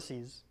L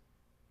vertices.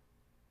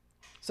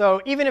 So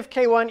even if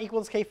K1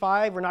 equals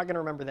K5, we're not going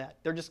to remember that.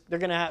 We're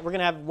going to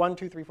have 1,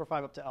 2, 3, 4,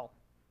 5 up to L.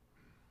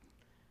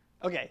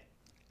 Okay.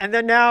 And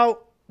then now,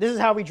 this is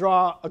how we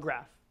draw a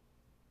graph.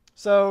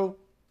 So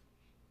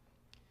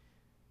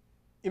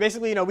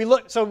basically, we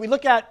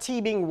look at t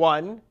being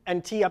 1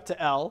 and t up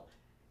to L.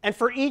 And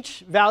for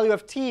each value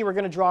of t, we're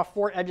going to draw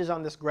 4 edges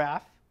on this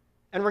graph.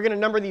 And we're going to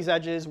number these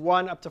edges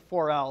 1 up to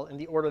 4L in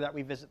the order that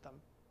we visit them.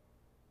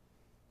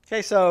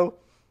 Okay, so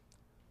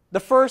the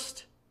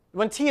first,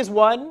 when t is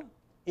 1,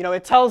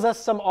 it tells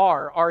us some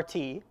r, rt.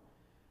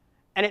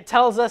 And it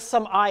tells us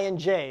some I and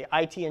j,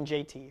 it and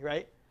jt,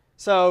 right?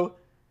 So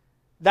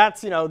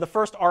that's the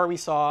first r we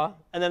saw,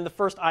 and then the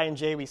first I and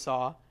j we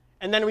saw.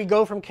 And then we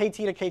go from kt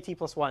to kt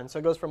plus 1. So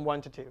it goes from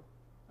 1 to 2.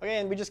 Okay,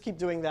 and we just keep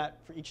doing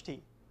that for each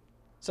t.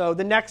 So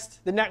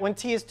when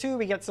t is 2,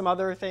 we get some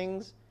other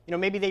things.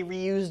 Maybe they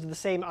reused the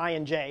same I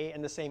and j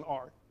and the same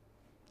r,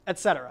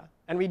 etc.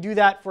 And we do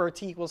that for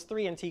t equals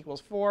 3 and t equals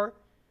 4.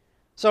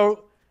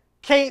 So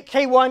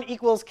k1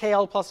 equals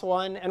kl plus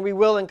 1, and we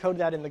will encode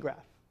that in the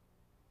graph.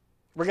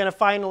 We're going to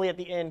finally, at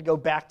the end, go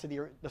back to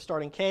the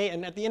starting k.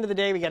 And at the end of the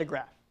day, we get a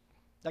graph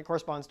that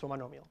corresponds to a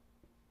monomial.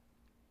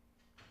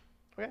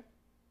 Okay?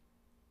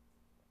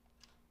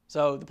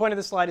 So the point of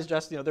this slide is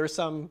just, there's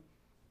some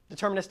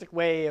deterministic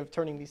way of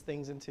turning these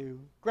things into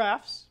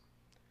graphs.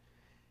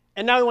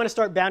 And now we want to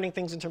start bounding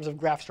things in terms of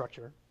graph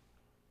structure.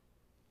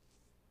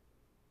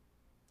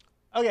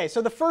 OK,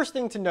 so the first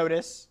thing to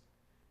notice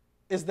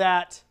is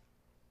that,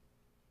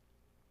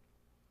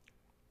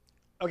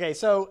 OK,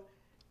 so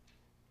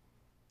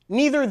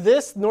neither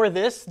this nor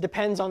this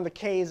depends on the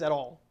k's at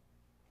all.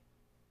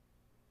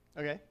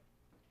 OK?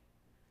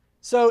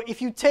 So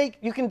if you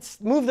can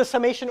move the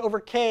summation over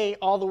k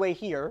all the way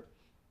here.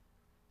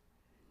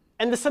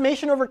 And the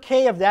summation over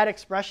k of that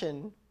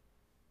expression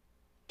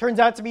turns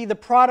out to be the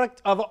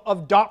product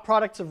of dot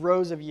products of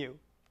rows of u.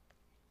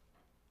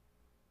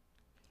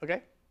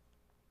 OK?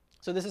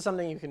 So this is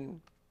something you can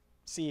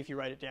see if you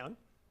write it down.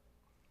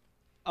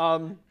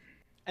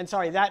 And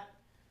sorry, that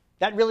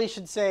really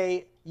should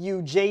say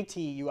ujt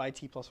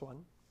uit plus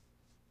 1.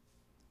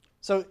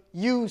 So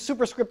u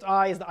superscript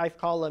I is the ith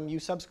column, u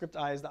subscript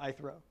I is the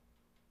ith row.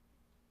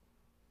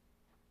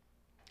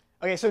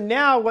 OK, so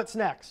now what's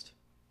next?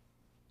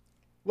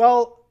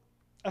 Well,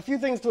 a few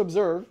things to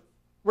observe.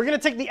 We're going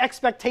to take the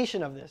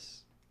expectation of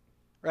this,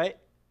 right?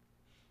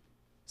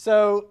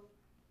 So,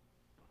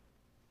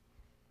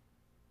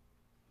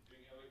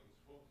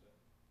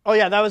 oh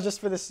yeah, that was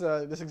just for this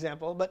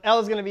example. But L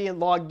is going to be in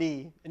log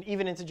d, an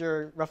even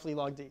integer, roughly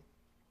log d.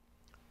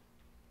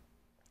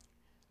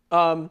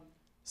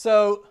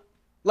 So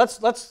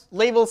let's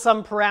label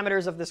some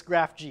parameters of this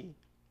graph g,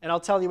 and I'll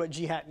tell you what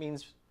g hat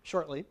means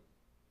shortly.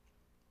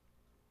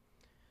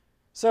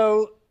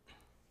 So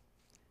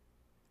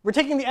we're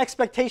taking the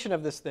expectation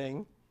of this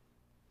thing.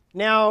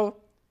 Now,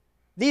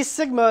 these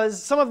sigmas,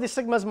 some of the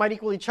sigmas might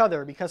equal each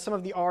other because some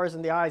of the r's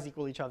and the i's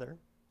equal each other.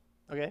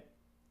 Okay?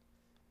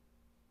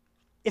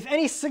 If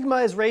any sigma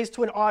is raised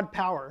to an odd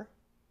power,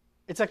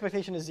 its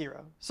expectation is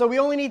 0. So we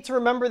only need to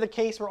remember the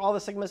case where all the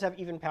sigmas have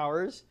even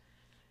powers.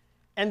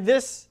 And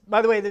this,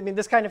 by the way,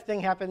 this kind of thing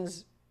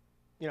happens,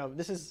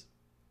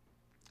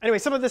 anyway,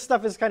 some of this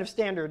stuff is kind of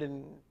standard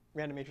in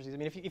random matrices.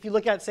 If you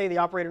look at, say, the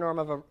operator norm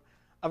of a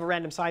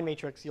random sign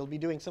matrix, you'll be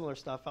doing similar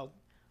stuff.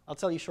 I'll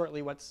tell you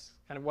shortly what's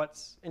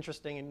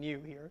interesting and new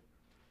here.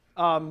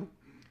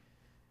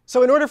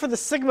 So in order for the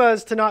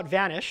sigmas to not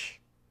vanish,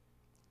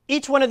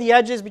 each one of the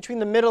edges between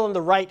the middle and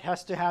the right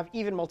has to have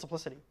even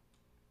multiplicity.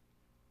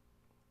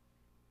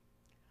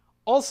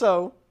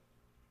 Also,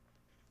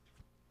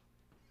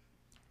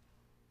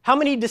 how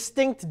many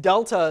distinct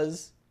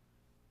deltas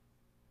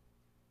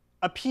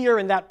appear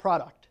in that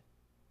product?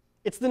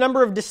 It's the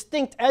number of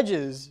distinct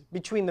edges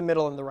between the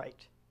middle and the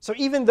right. So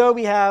even though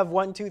we have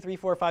 1, 2, 3,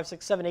 4, 5,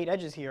 6, 7, 8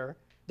 edges here,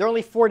 there are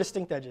only 4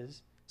 distinct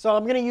edges. So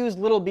I'm going to use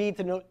little b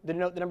to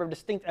denote the number of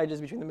distinct edges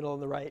between the middle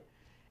and the right,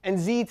 and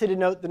z to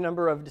denote the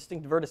number of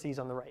distinct vertices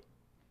on the right.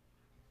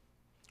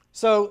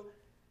 So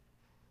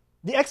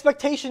the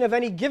expectation of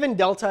any given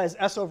delta is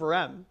s over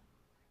m,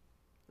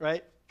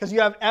 right? Because you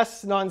have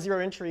s non-zero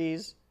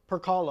entries per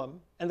column,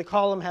 and the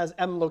column has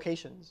m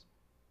locations.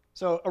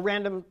 So a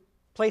random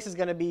place is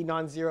going to be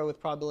non-zero with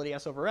probability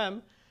s over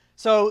m.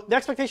 So the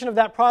expectation of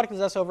that product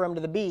is s over m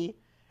to the b.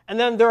 And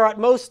then there are at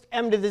most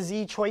m to the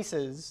z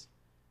choices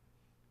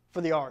for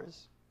the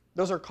r's.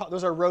 Those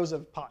are rows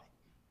of pi.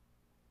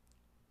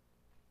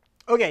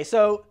 OK,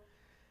 so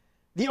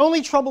the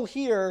only trouble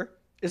here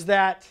is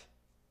that,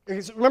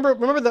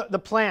 remember the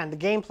plan, the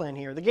game plan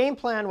here. The game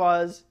plan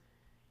was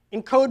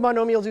encode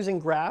monomials using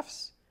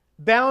graphs,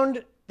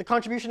 bound the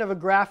contribution of a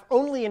graph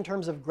only in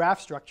terms of graph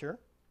structure,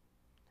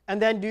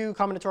 and then do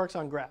combinatorics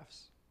on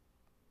graphs.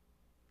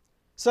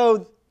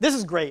 So this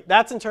is great.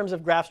 That's in terms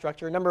of graph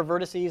structure, number of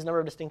vertices, number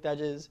of distinct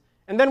edges.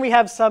 And then we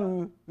have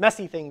some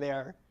messy thing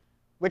there,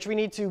 which we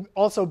need to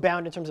also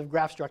bound in terms of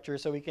graph structure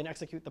so we can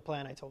execute the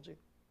plan I told you.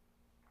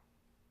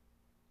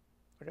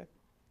 OK.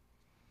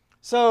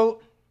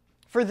 So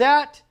for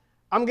that,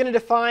 I'm going to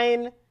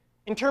define,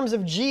 in terms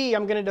of g,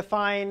 I'm going to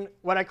define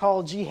what I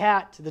call g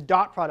hat, the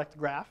dot product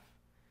graph.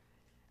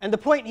 And the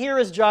point here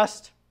is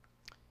just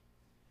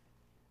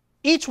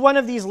each one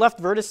of these left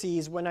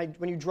vertices,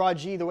 when you draw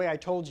g the way I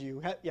told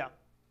you, yeah. So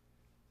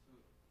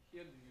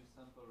here do you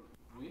sample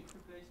with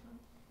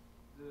replacement,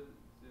 the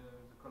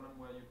column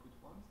where you put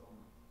ones, or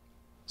not?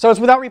 So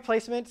it's without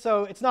replacement,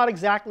 so it's not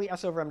exactly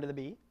s over m to the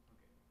b.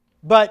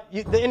 But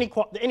the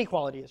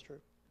inequality is true.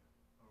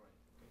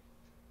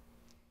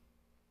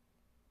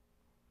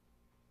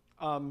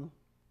 All right.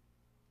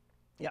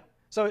 Yeah.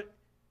 So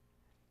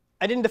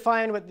I didn't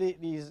define what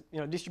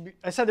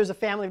I said there's a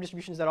family of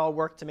distributions that all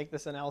work to make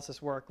this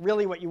analysis work.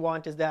 Really what you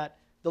want is that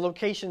the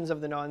locations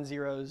of the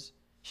non-zeros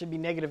should be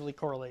negatively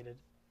correlated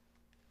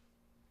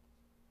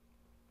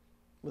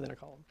within a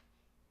column.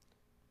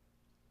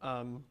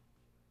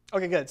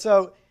 OK, good.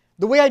 So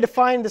the way I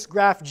define this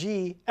graph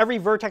G, every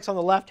vertex on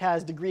the left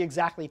has degree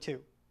exactly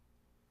 2,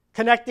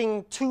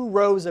 connecting 2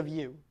 rows of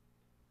U.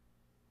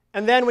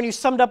 And then when you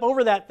summed up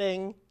over that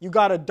thing, you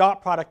got a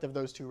dot product of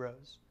those 2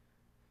 rows.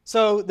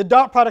 So the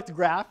dot product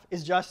graph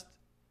is just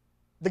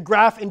the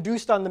graph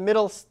induced on the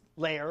middle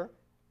layer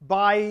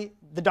by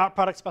the dot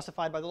product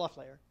specified by the left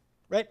layer,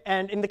 right?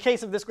 And in the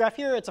case of this graph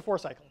here, it's a 4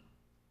 cycle,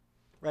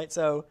 right?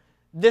 So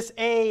this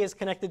A is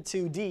connected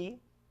to D,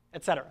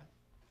 et cetera.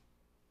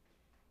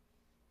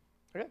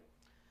 Okay?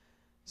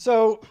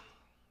 So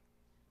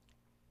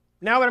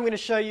now what I'm going to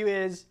show you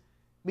is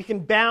we can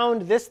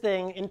bound this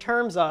thing in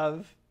terms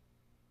of.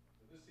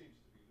 This seems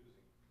to be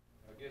losing.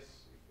 I guess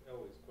if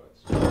L is quite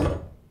small,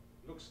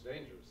 it looks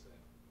dangerous then.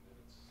 And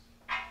it's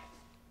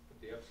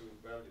put the absolute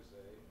values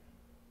there.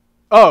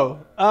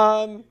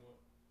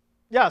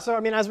 Yeah. So I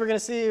mean, as we're going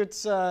to see,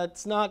 it's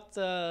not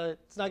going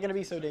to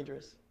be so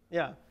dangerous.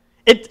 Yeah.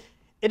 It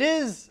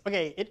is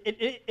okay.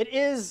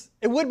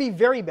 It would be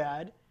very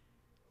bad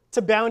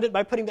to bound it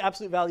by putting the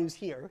absolute values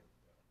here.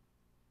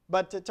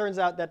 But it turns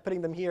out that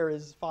putting them here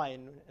is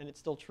fine, and it's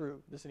still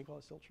true. This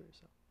inequality is still true.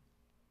 So.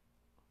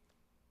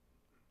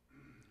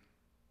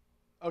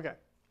 OK.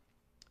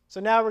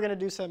 So now we're going to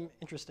do some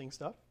interesting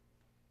stuff.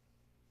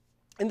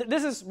 And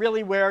this is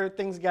really where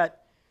things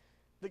get,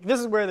 this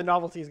is where the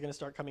novelty is going to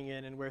start coming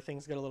in and where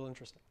things get a little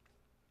interesting.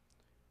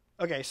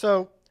 OK,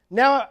 so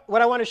now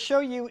what I want to show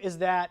you is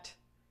that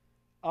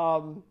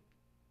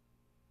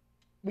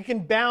we can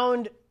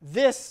bound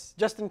this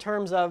just in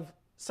terms of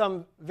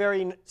some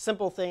very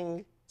simple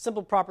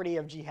property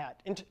of G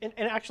hat. And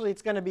actually,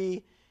 it's going to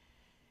be,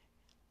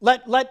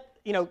 let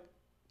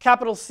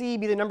capital C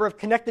be the number of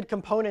connected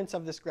components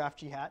of this graph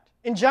G hat.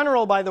 In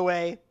general, by the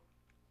way,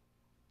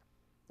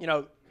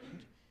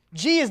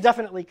 G is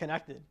definitely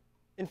connected.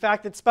 In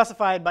fact, it's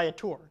specified by a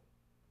Tour.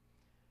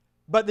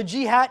 But the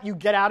G hat you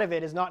get out of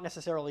it is not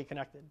necessarily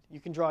connected. You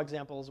can draw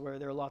examples where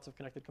there are lots of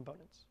connected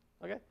components.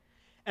 Okay?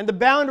 And the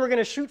bound we're going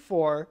to shoot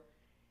for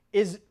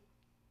is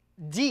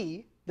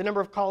D, the number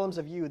of columns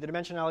of U, the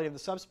dimensionality of the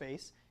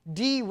subspace,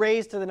 D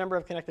raised to the number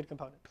of connected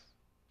components.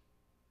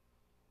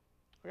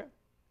 Okay?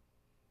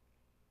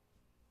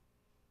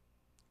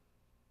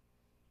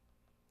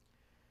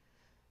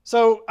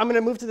 So I'm going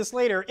to move to this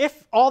later.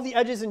 If all the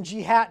edges in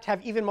G hat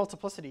have even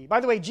multiplicity, by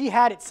the way, G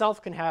hat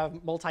itself can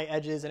have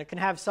multi-edges, and it can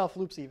have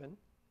self-loops even.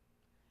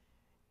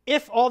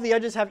 If all the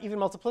edges have even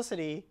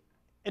multiplicity,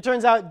 it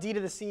turns out d to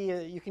the c,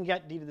 you can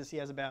get d to the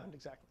c as a bound,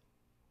 exactly.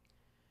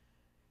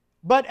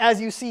 But as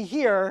you see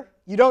here,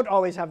 you don't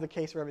always have the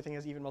case where everything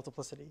has even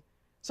multiplicity.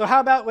 So how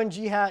about when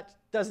G hat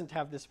doesn't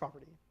have this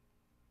property?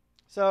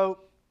 So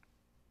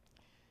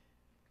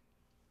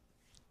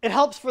it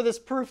helps for this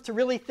proof to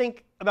really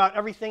think about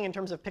everything in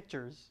terms of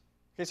pictures.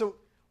 Okay, so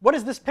what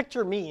does this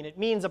picture mean? It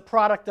means a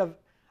product of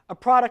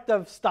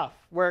stuff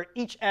where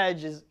each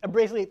edge is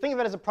basically, think of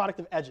it as a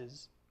product of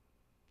edges.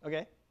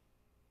 Okay?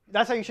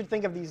 That's how you should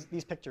think of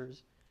these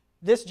pictures.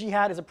 This G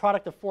hat is a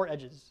product of 4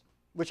 edges,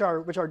 which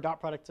are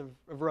dot products of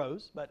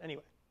rows. But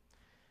anyway,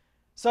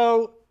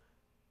 so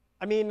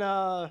I mean,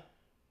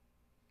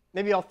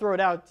 maybe I'll throw it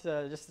out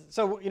just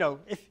so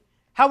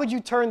how would you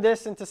turn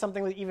this into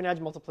something with even edge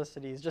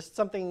multiplicities? Just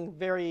something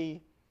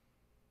very,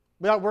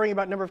 without worrying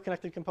about number of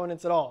connected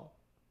components at all.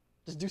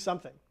 Just do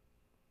something.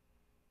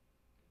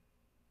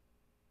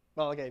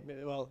 Well, okay.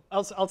 Well,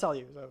 I'll tell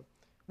you. So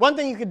one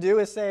thing you could do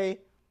is say,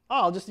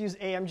 oh, I'll just use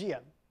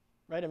AMGM.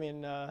 Right? I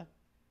mean,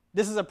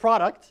 this is a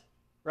product,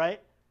 right?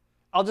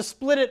 I'll just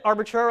split it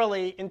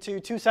arbitrarily into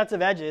 2 sets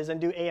of edges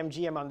and do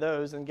AMGM on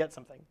those and get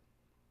something,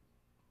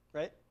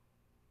 right?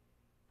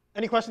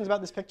 Any questions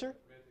about this picture?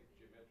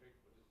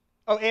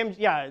 Oh,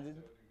 yeah.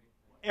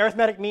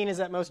 Arithmetic mean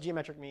is at most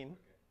geometric mean.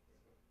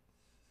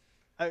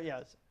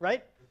 Yes,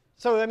 right?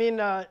 So, I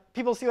mean,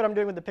 people see what I'm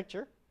doing with the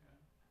picture?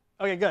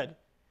 OK, good.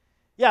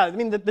 Yeah, I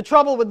mean, the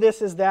trouble with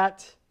this is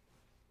that,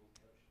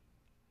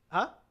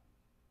 huh?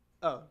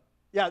 Oh.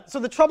 Yeah, so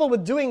the trouble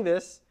with doing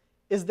this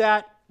is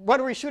that, what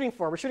are we shooting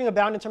for? We're shooting a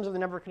bound in terms of the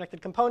number of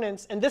connected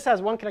components, and this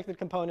has 1 connected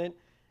component,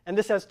 and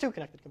this has 2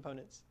 connected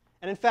components.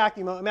 And in fact,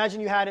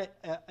 imagine you had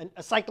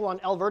a cycle on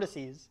L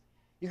vertices.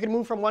 You could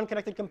move from 1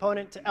 connected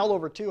component to L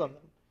over 2 of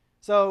them.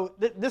 So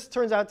this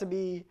turns out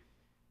to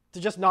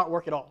just not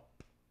work at all.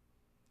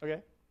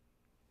 Okay?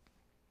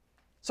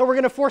 So we're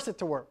going to force it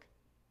to work.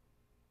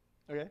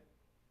 Okay?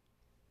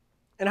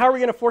 And how are we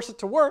going to force it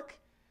to work?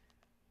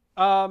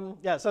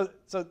 Yeah, so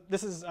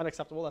this is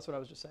unacceptable. That's what I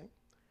was just saying.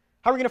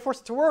 How are we going to force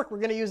it to work? We're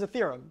going to use a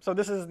theorem. So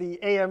this is the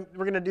AM.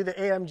 We're going to do the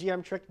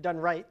AMGM trick done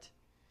right.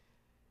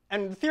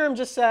 And the theorem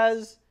just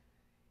says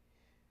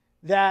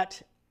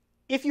that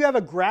if you have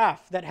a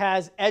graph that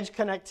has edge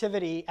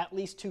connectivity at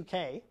least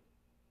 2k,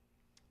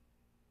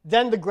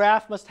 then the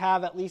graph must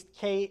have at least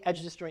k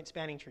edge disjoint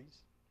spanning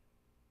trees.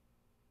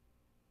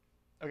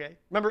 Okay.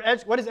 Remember,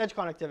 what is edge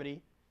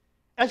connectivity?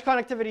 Edge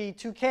connectivity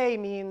 2k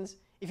means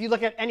if you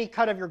look at any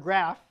cut of your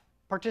graph,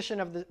 partition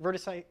of the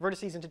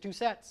vertices into two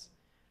sets,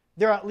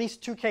 there are at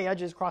least 2k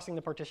edges crossing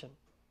the partition.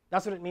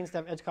 That's what it means to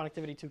have edge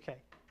connectivity 2k.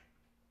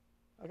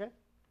 Okay?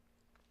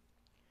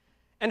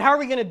 And how are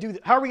we going to do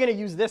how are we going to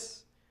use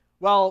this?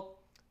 Well,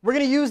 we're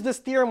going to use this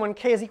theorem when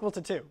k is equal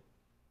to 2.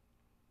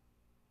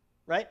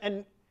 Right?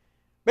 And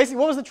basically,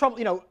 what was the trouble?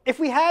 You know, if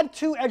we had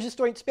two edge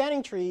disjoint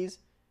spanning trees,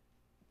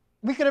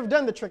 we could have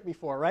done the trick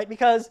before, right?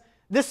 Because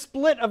this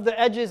split of the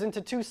edges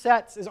into two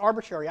sets is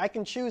arbitrary. I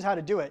can choose how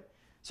to do it.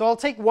 So I'll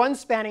take one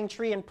spanning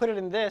tree and put it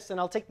in this, and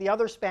I'll take the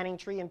other spanning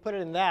tree and put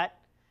it in that.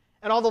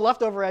 And all the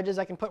leftover edges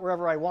I can put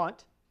wherever I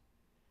want.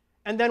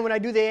 And then when I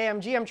do the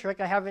AMGM trick,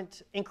 I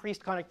haven't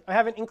increased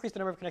the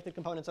number of connected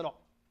components at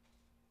all.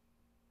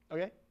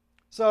 Okay?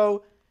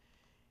 So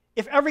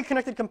if every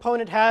connected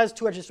component has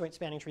two edge disjoint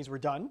spanning trees, we're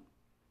done.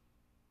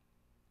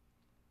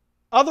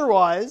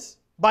 Otherwise,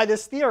 by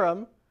this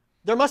theorem,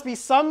 there must be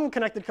some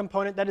connected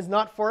component that is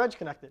not 4-edge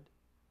connected.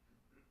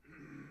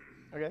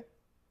 Okay?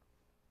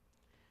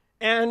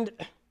 And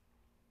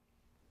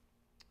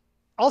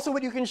also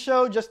what you can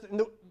show, just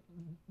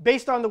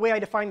based on the way I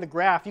define the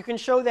graph, you can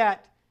show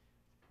that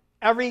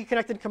every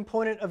connected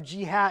component of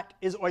G hat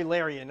is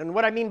Eulerian. And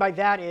what I mean by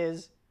that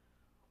is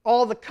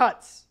all the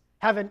cuts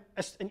have an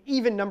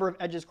even number of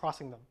edges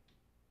crossing them.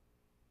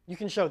 You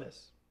can show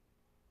this.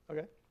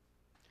 Okay?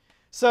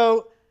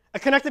 So a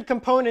connected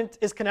component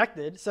is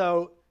connected.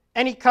 So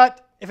any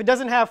cut, if it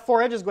doesn't have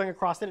 4 edges going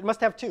across it, it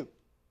must have 2.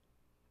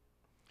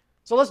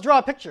 So let's draw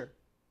a picture.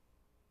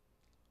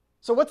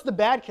 So what's the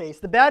bad case?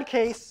 The bad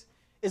case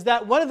is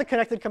that one of the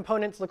connected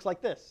components looks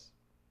like this.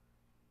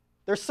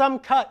 There's some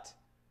cut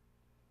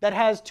that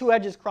has 2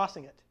 edges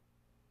crossing it.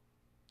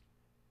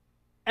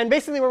 And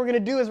basically what we're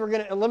going to do is we're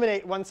going to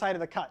eliminate one side of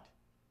the cut.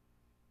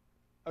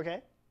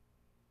 Okay?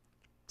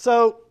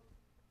 So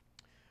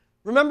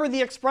remember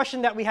the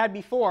expression that we had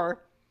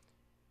before.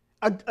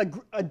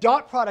 A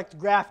dot product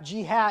graph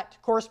G hat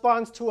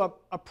corresponds to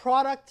a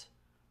product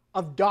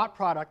of dot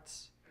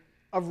products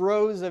of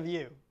rows of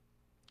U.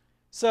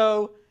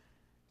 So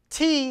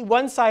T,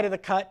 one side of the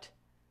cut,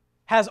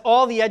 has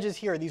all the edges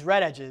here, these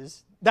red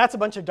edges. That's a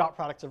bunch of dot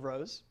products of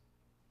rows.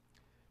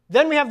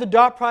 Then we have the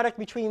dot product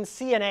between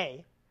C and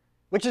A,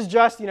 which is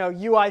just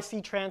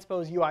UIC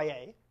transpose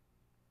UIA.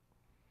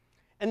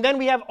 And then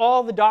we have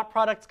all the dot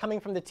products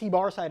coming from the T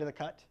bar side of the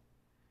cut.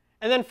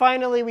 And then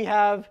finally we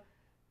have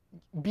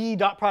B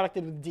dot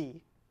producted with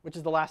D, which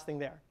is the last thing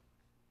there.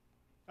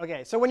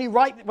 Okay, so when you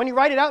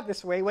write it out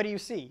this way, what do you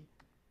see?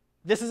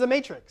 This is a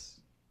matrix.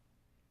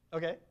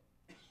 Okay?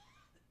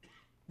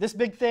 This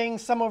big thing,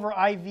 sum over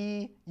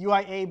IV,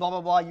 UIA, blah,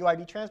 blah, blah,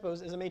 UIB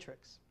transpose is a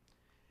matrix.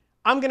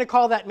 I'm going to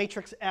call that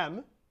matrix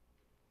M.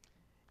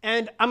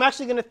 And I'm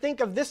actually going to think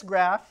of this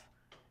graph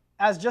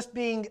as just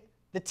being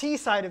the T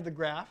side of the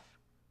graph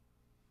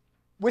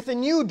with a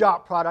new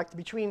dot product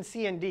between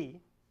C and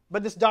D.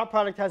 But this dot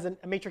product has a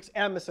matrix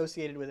M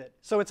associated with it.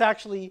 So it's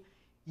actually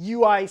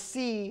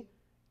UIC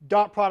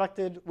dot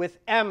producted with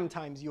M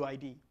times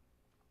UID.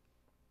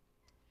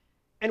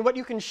 And what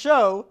you can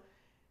show,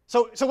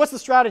 so what's the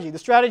strategy? The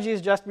strategy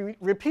is just we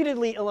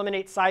repeatedly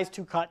eliminate size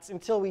 2 cuts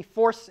until we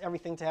force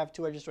everything to have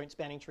 2 edge disjoint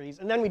spanning trees.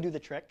 And then we do the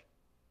trick,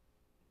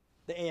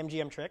 the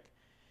AMGM trick.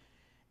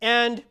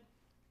 And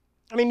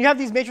I mean, you have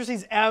these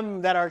matrices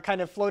M that are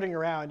kind of floating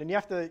around. And you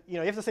have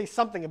to say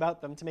something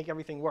about them to make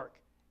everything work.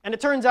 And it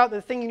turns out that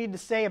the thing you need to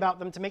say about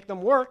them to make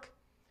them work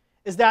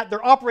is that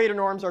their operator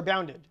norms are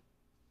bounded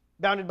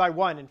by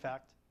 1, in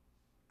fact.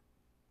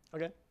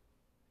 Okay?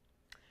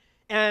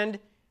 And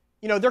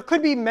there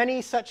could be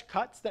many such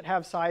cuts that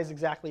have size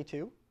exactly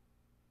 2.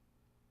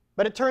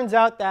 But it turns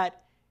out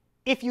that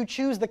if you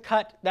choose the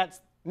cut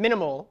that's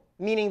minimal,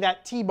 meaning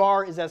that T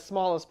bar is as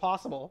small as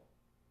possible,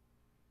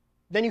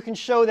 then you can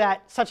show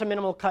that such a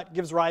minimal cut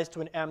gives rise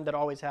to an M that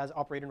always has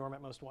operator norm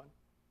at most 1.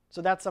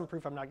 So that's some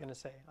proof I'm not going to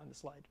say on the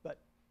slide, but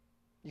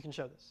you can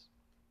show this.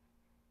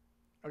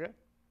 Okay?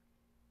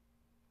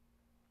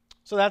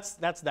 So that's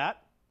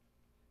that.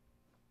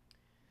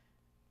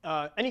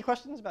 Any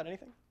questions about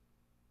anything?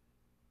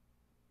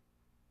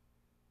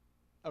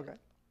 Okay.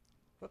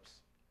 Whoops.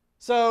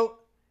 So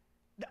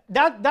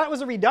that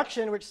was a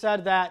reduction which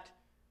said that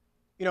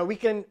we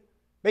can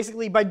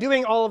basically by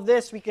doing all of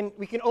this we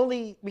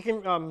only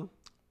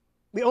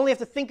have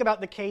to think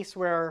about the case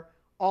where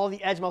all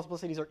the edge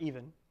multiplicities are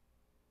even.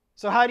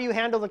 So how do you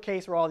handle the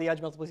case where all the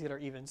edge multiplicities are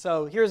even?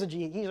 So here's a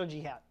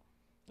G hat.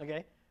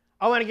 Okay?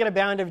 I want to get a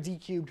bound of D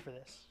cubed for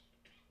this.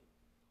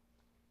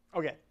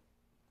 Okay.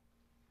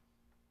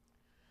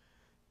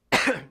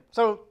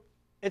 So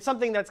it's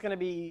something that's going to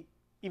be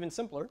even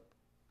simpler.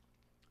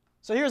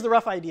 So here's the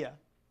rough idea.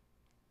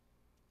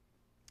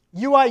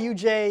 UI,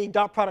 uj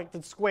dot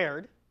producted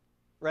squared,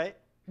 right?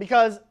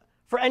 Because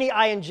for any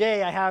I and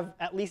j, I have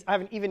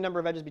an even number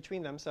of edges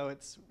between them, so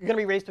it's going to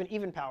be raised to an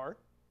even power,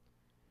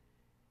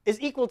 is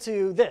equal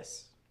to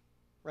this,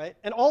 right?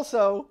 And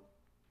also,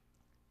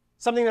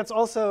 something that's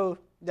also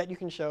that you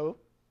can show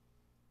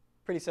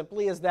pretty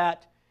simply is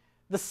that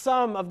the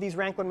sum of these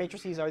rank 1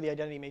 matrices are the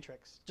identity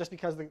matrix,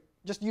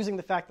 just using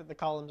the fact that the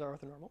columns are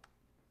orthonormal.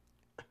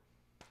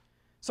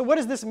 So what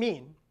does this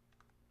mean?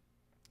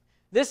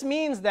 This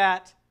means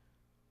that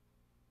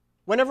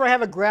whenever I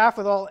have a graph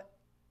with all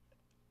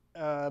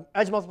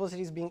edge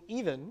multiplicities being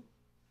even,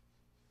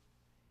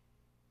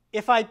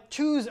 if I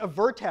choose a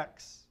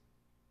vertex,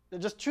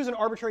 just choose an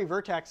arbitrary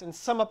vertex and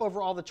sum up over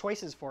all the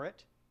choices for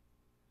it,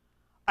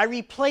 I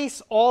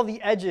replace all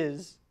the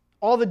edges,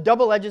 all the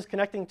double edges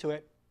connecting to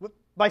it,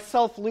 by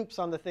self-loops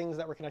on the things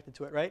that were connected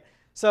to it, right?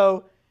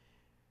 So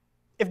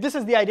if this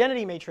is the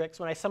identity matrix,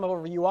 when I sum up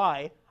over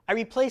ui, I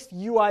replaced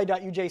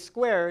ui.uj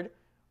squared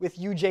with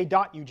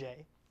uj.uj.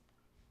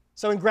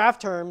 So in graph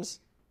terms,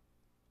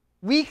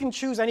 we can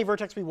choose any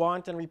vertex we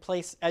want and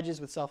replace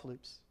edges with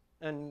self-loops.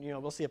 And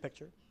we'll see a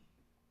picture.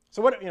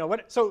 So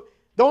so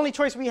the only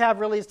choice we have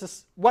really is to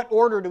what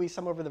order do we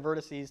sum over the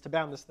vertices to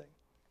bound this thing.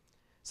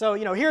 So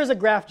here's a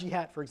graph g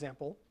hat, for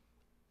example.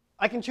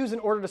 I can choose an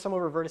order to sum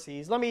over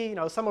vertices. Let me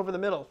sum over the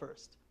middle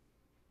first.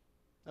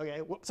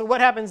 Okay, so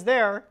what happens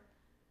there?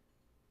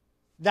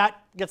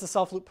 That gets a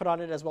self-loop put on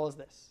it as well as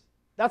this.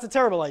 That's a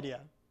terrible idea.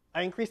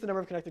 I increase the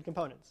number of connected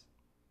components.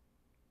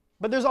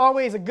 But there's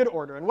always a good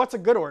order. And what's a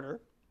good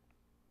order?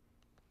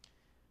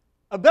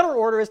 A better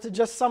order is to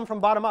just sum from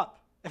bottom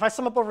up. If I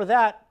sum up over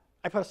that,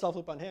 I put a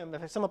self-loop on him.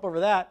 If I sum up over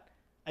that,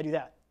 I do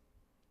that.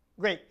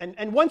 Great.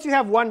 And once you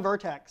have one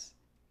vertex,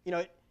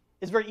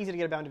 it's very easy to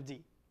get a bound of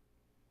D.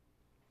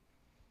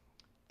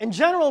 In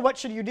general, what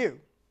should you do?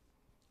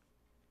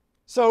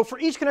 So for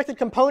each connected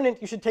component,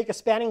 you should take a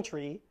spanning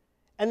tree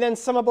and then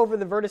sum up over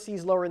the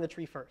vertices lower in the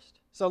tree first.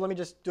 So let me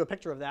just do a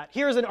picture of that.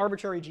 Here's an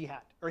arbitrary g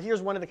hat, or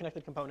here's one of the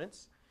connected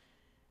components.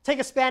 Take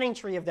a spanning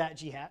tree of that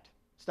g hat,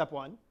 step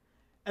one,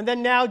 and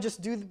then now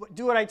just do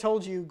what I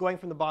told you, going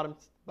from the bottom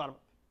up.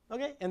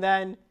 Okay? And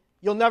then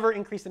you'll never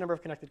increase the number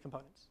of connected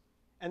components.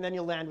 And then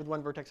you'll land with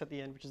one vertex at the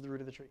end, which is the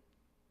root of the tree.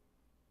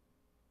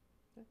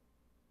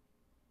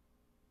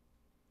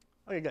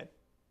 Okay, good.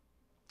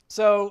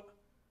 So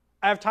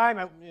I have time.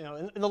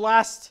 In the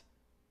last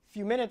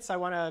few minutes, I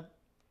want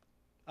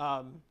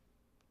to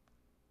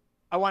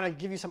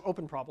give you some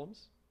open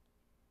problems.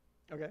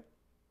 Okay.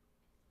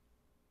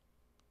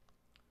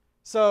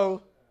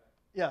 So,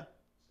 yeah.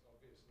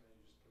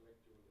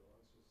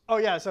 Oh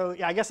yeah. So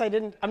yeah, I guess I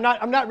didn't. I'm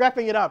not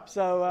wrapping it up.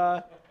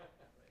 So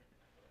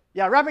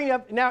yeah, wrapping it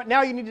up.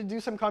 Now you need to do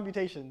some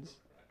computations,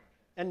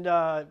 and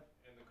the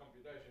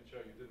computation show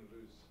you didn't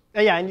lose.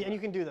 Yeah, and you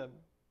can do them.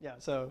 Yeah.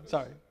 So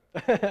sorry.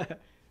 Yeah. The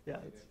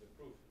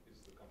proof is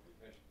the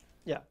computation.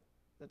 Yeah,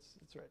 that's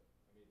right. I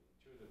mean,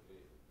 intuitively,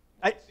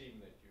 it might seem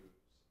that you're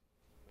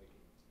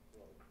making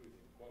rather crude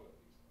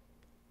inequalities.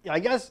 Yeah, I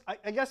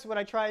guess what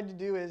I tried to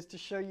do is to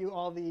show you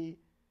all the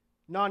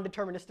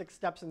non-deterministic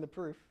steps in the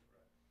proof,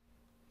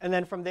 and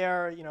then from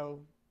there,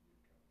 you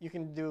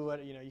can do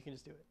what you can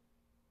just do it.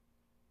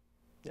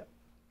 Yeah.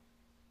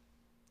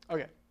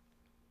 Okay.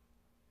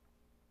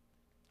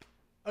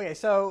 Okay.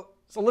 So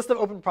list of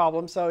open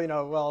problems. So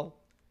well,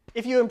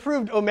 if you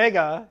improved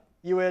omega,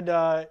 you would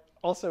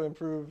also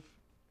improve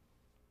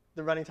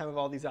the running time of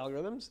all these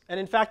algorithms. And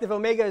in fact, if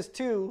omega is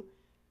 2,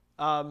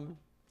 then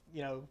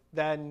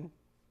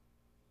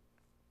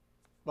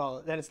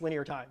it's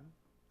linear time.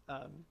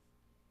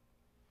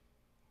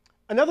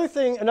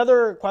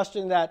 Another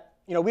question that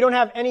we don't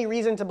have any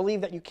reason to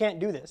believe that you can't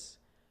do this.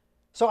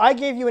 So I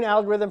gave you an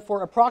algorithm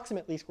for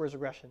approximate least squares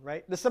regression,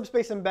 right? The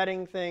subspace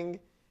embedding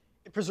thing,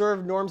 it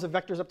preserved norms of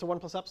vectors up to 1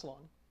 plus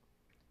epsilon.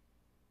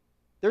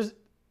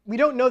 We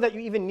don't know that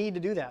you even need to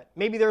do that.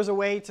 Maybe there's a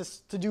way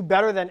to do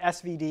better than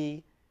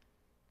SVD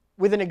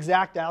with an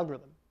exact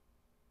algorithm.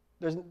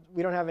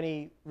 We don't have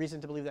any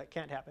reason to believe that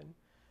can't happen.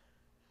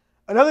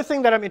 Another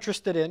thing that I'm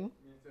interested in. You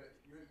use a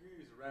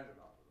random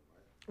algorithm,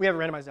 right? We have a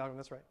randomized algorithm,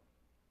 that's right.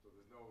 So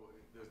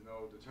there's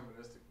no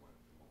deterministic one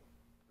at the moment.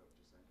 Is that what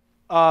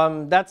you're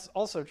saying? That's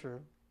also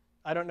true.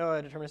 I don't know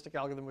a deterministic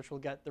algorithm which will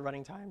get the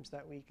running times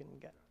that we can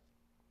get.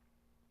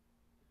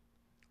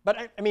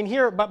 But I mean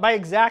here, but by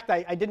exact,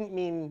 I didn't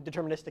mean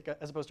deterministic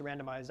as opposed to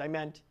randomized. I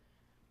meant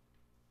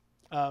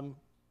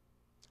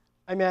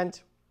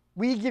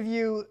we're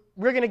going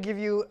to give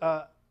you,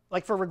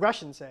 like for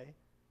regression, say,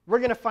 we're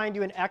going to find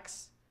you an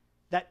x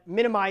that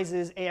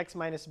minimizes ax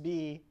minus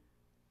b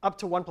up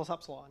to 1 plus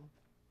epsilon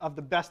of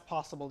the best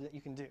possible that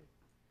you can do.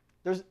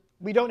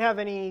 We don't have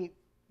any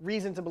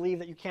reason to believe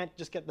that you can't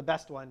just get the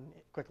best one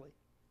quickly,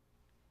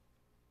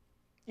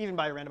 even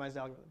by a randomized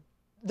algorithm.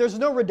 There's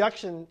no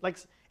reduction. Like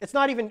it's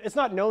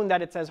not known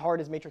that it's as hard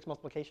as matrix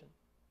multiplication,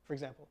 for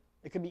example.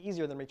 It could be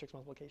easier than matrix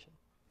multiplication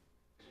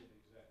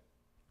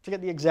to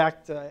get the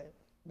exact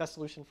best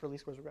solution for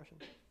least squares regression.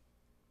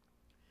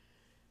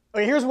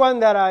 Okay, here's one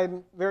that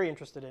I'm very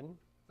interested in,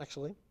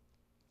 actually,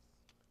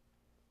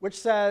 which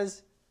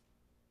says,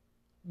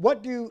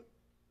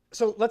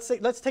 so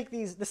let's take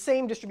the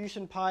same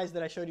distribution pies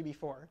that I showed you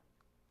before.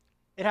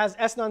 It has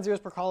s non-zeros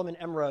per column and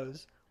m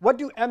rows. What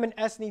do m and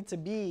s need to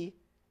be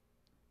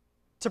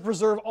to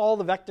preserve all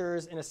the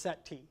vectors in a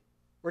set T,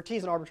 where T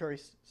is an arbitrary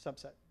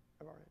subset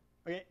of R?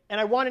 Okay? And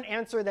I want an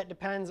answer that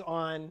depends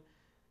on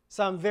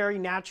some very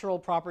natural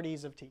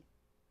properties of T.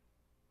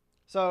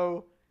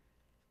 So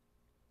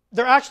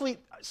There actually,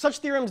 such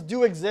theorems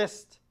do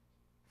exist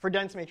for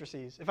dense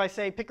matrices. If I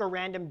say pick a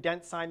random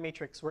dense sign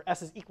matrix where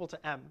S is equal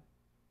to M,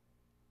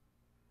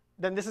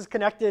 then this is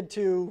connected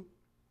to,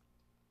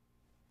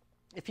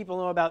 if people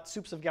know about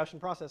soups of Gaussian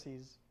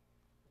processes,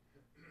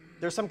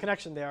 there's some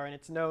connection there, and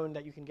it's known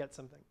that you can get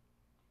something.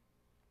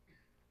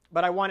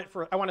 But I want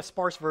a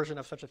sparse version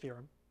of such a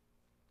theorem.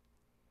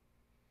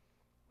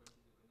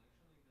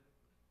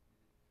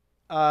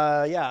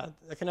 Yeah,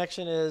 the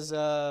connection is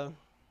so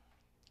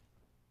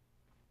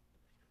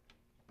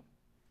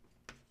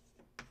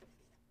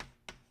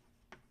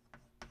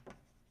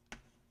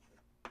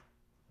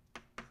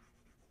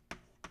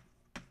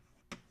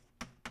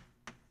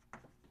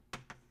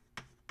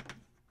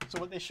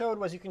what they showed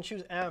was you can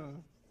choose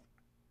M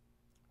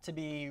to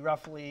be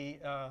roughly,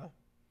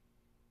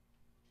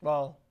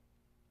 well,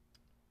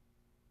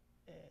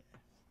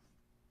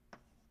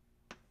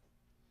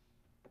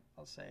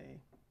 I'll say,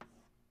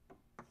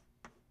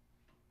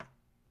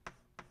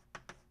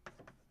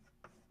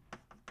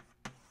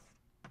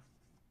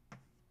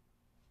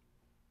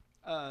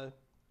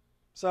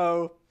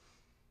 so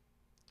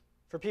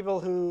for people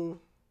who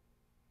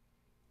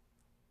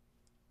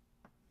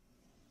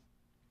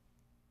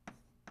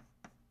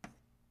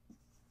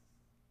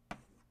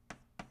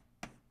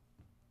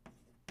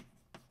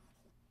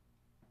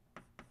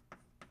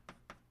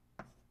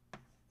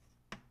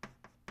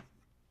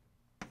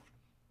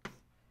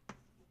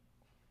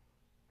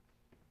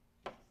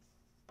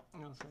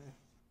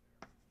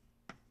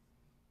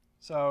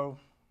so,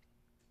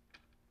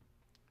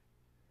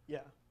 yeah.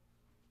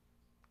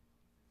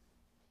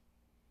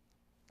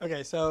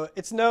 OK, so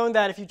it's known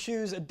that if you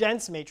choose a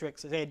dense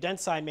matrix, say a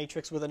dense sign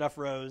matrix with enough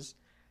rows,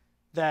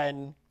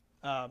 then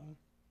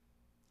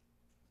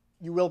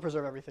you will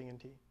preserve everything in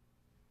T.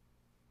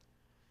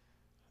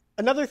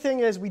 Another thing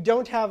is we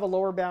don't have a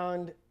lower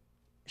bound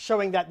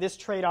showing that this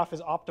trade-off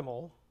is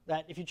optimal,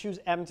 that if you choose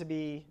M to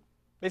be,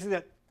 basically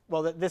that,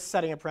 well, that this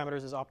setting of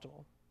parameters is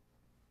optimal.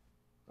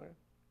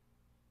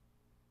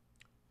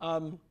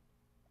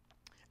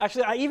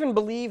 Actually, I even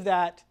believe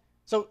that,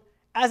 so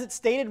as it's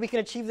stated, we can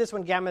achieve this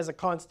when gamma is a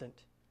constant.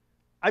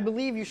 I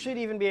believe you should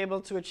even be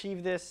able to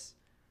achieve this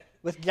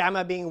with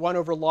gamma being 1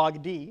 over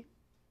log d.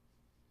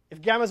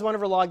 If gamma is 1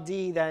 over log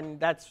d, then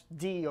that's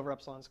d over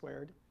epsilon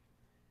squared.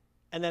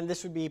 And then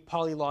this would be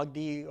poly log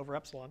d over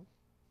epsilon.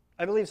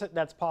 I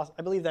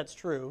believe that's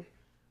true.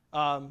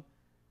 And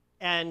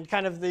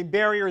kind of the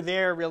barrier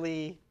there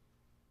really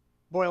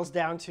boils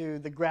down to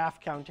the graph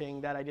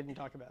counting that I didn't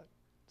talk about.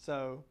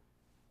 So,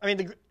 I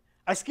mean,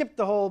 I skipped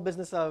the whole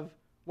business of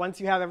once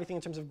you have everything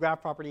in terms of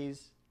graph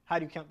properties, how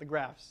do you count the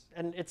graphs?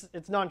 And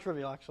it's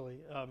non-trivial, actually.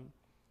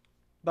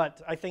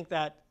 But I think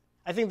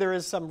there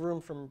is some room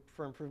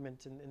for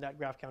improvement in that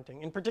graph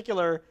counting. In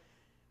particular,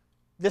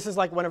 this is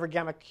like 1 over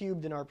gamma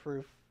cubed in our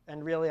proof.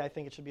 And really, I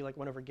think it should be like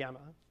 1 over gamma.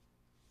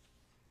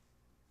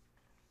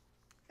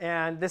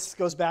 And this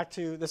goes back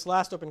to this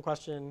last open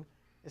question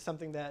is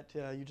something that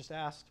you just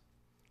asked,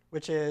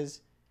 which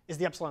is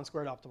the epsilon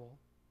squared optimal?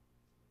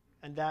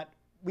 And that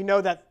we know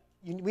that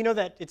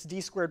it's d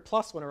squared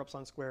plus 1 over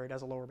epsilon squared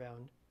as a lower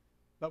bound,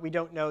 but we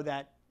don't know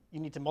that you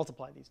need to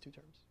multiply these two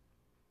terms.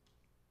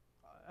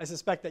 I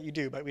suspect that you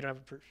do, but we don't have a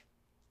proof.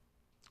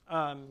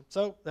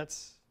 So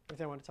that's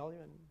everything I want to tell you.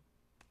 And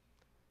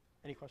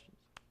any questions?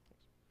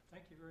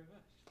 Thank you very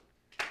much.